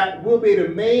do that, we'll be able to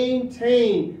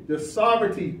maintain the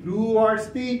sovereignty through our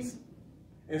states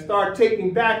and start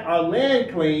taking back our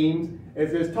land claims,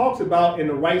 as this talks about in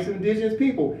the rights of indigenous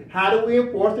people. How do we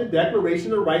enforce the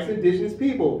Declaration of Rights of Indigenous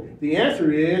People? The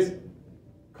answer is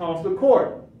Consular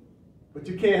Court. But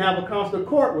you can't have a Consular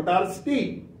Court without a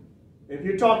state. If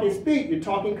you're talking state, you're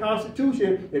talking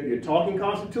Constitution. If you're talking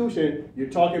Constitution, you're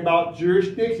talking about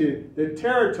jurisdiction, the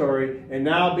territory, and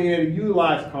now being able to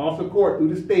utilize Consular Court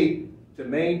through the state to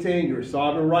maintain your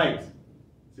sovereign rights.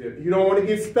 So if you don't want to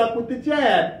get stuck with the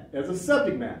jab as a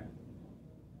subject matter,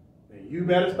 then you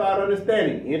better start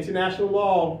understanding international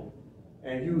law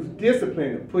and use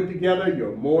discipline to put together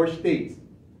your Moorish states.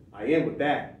 I end with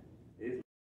that.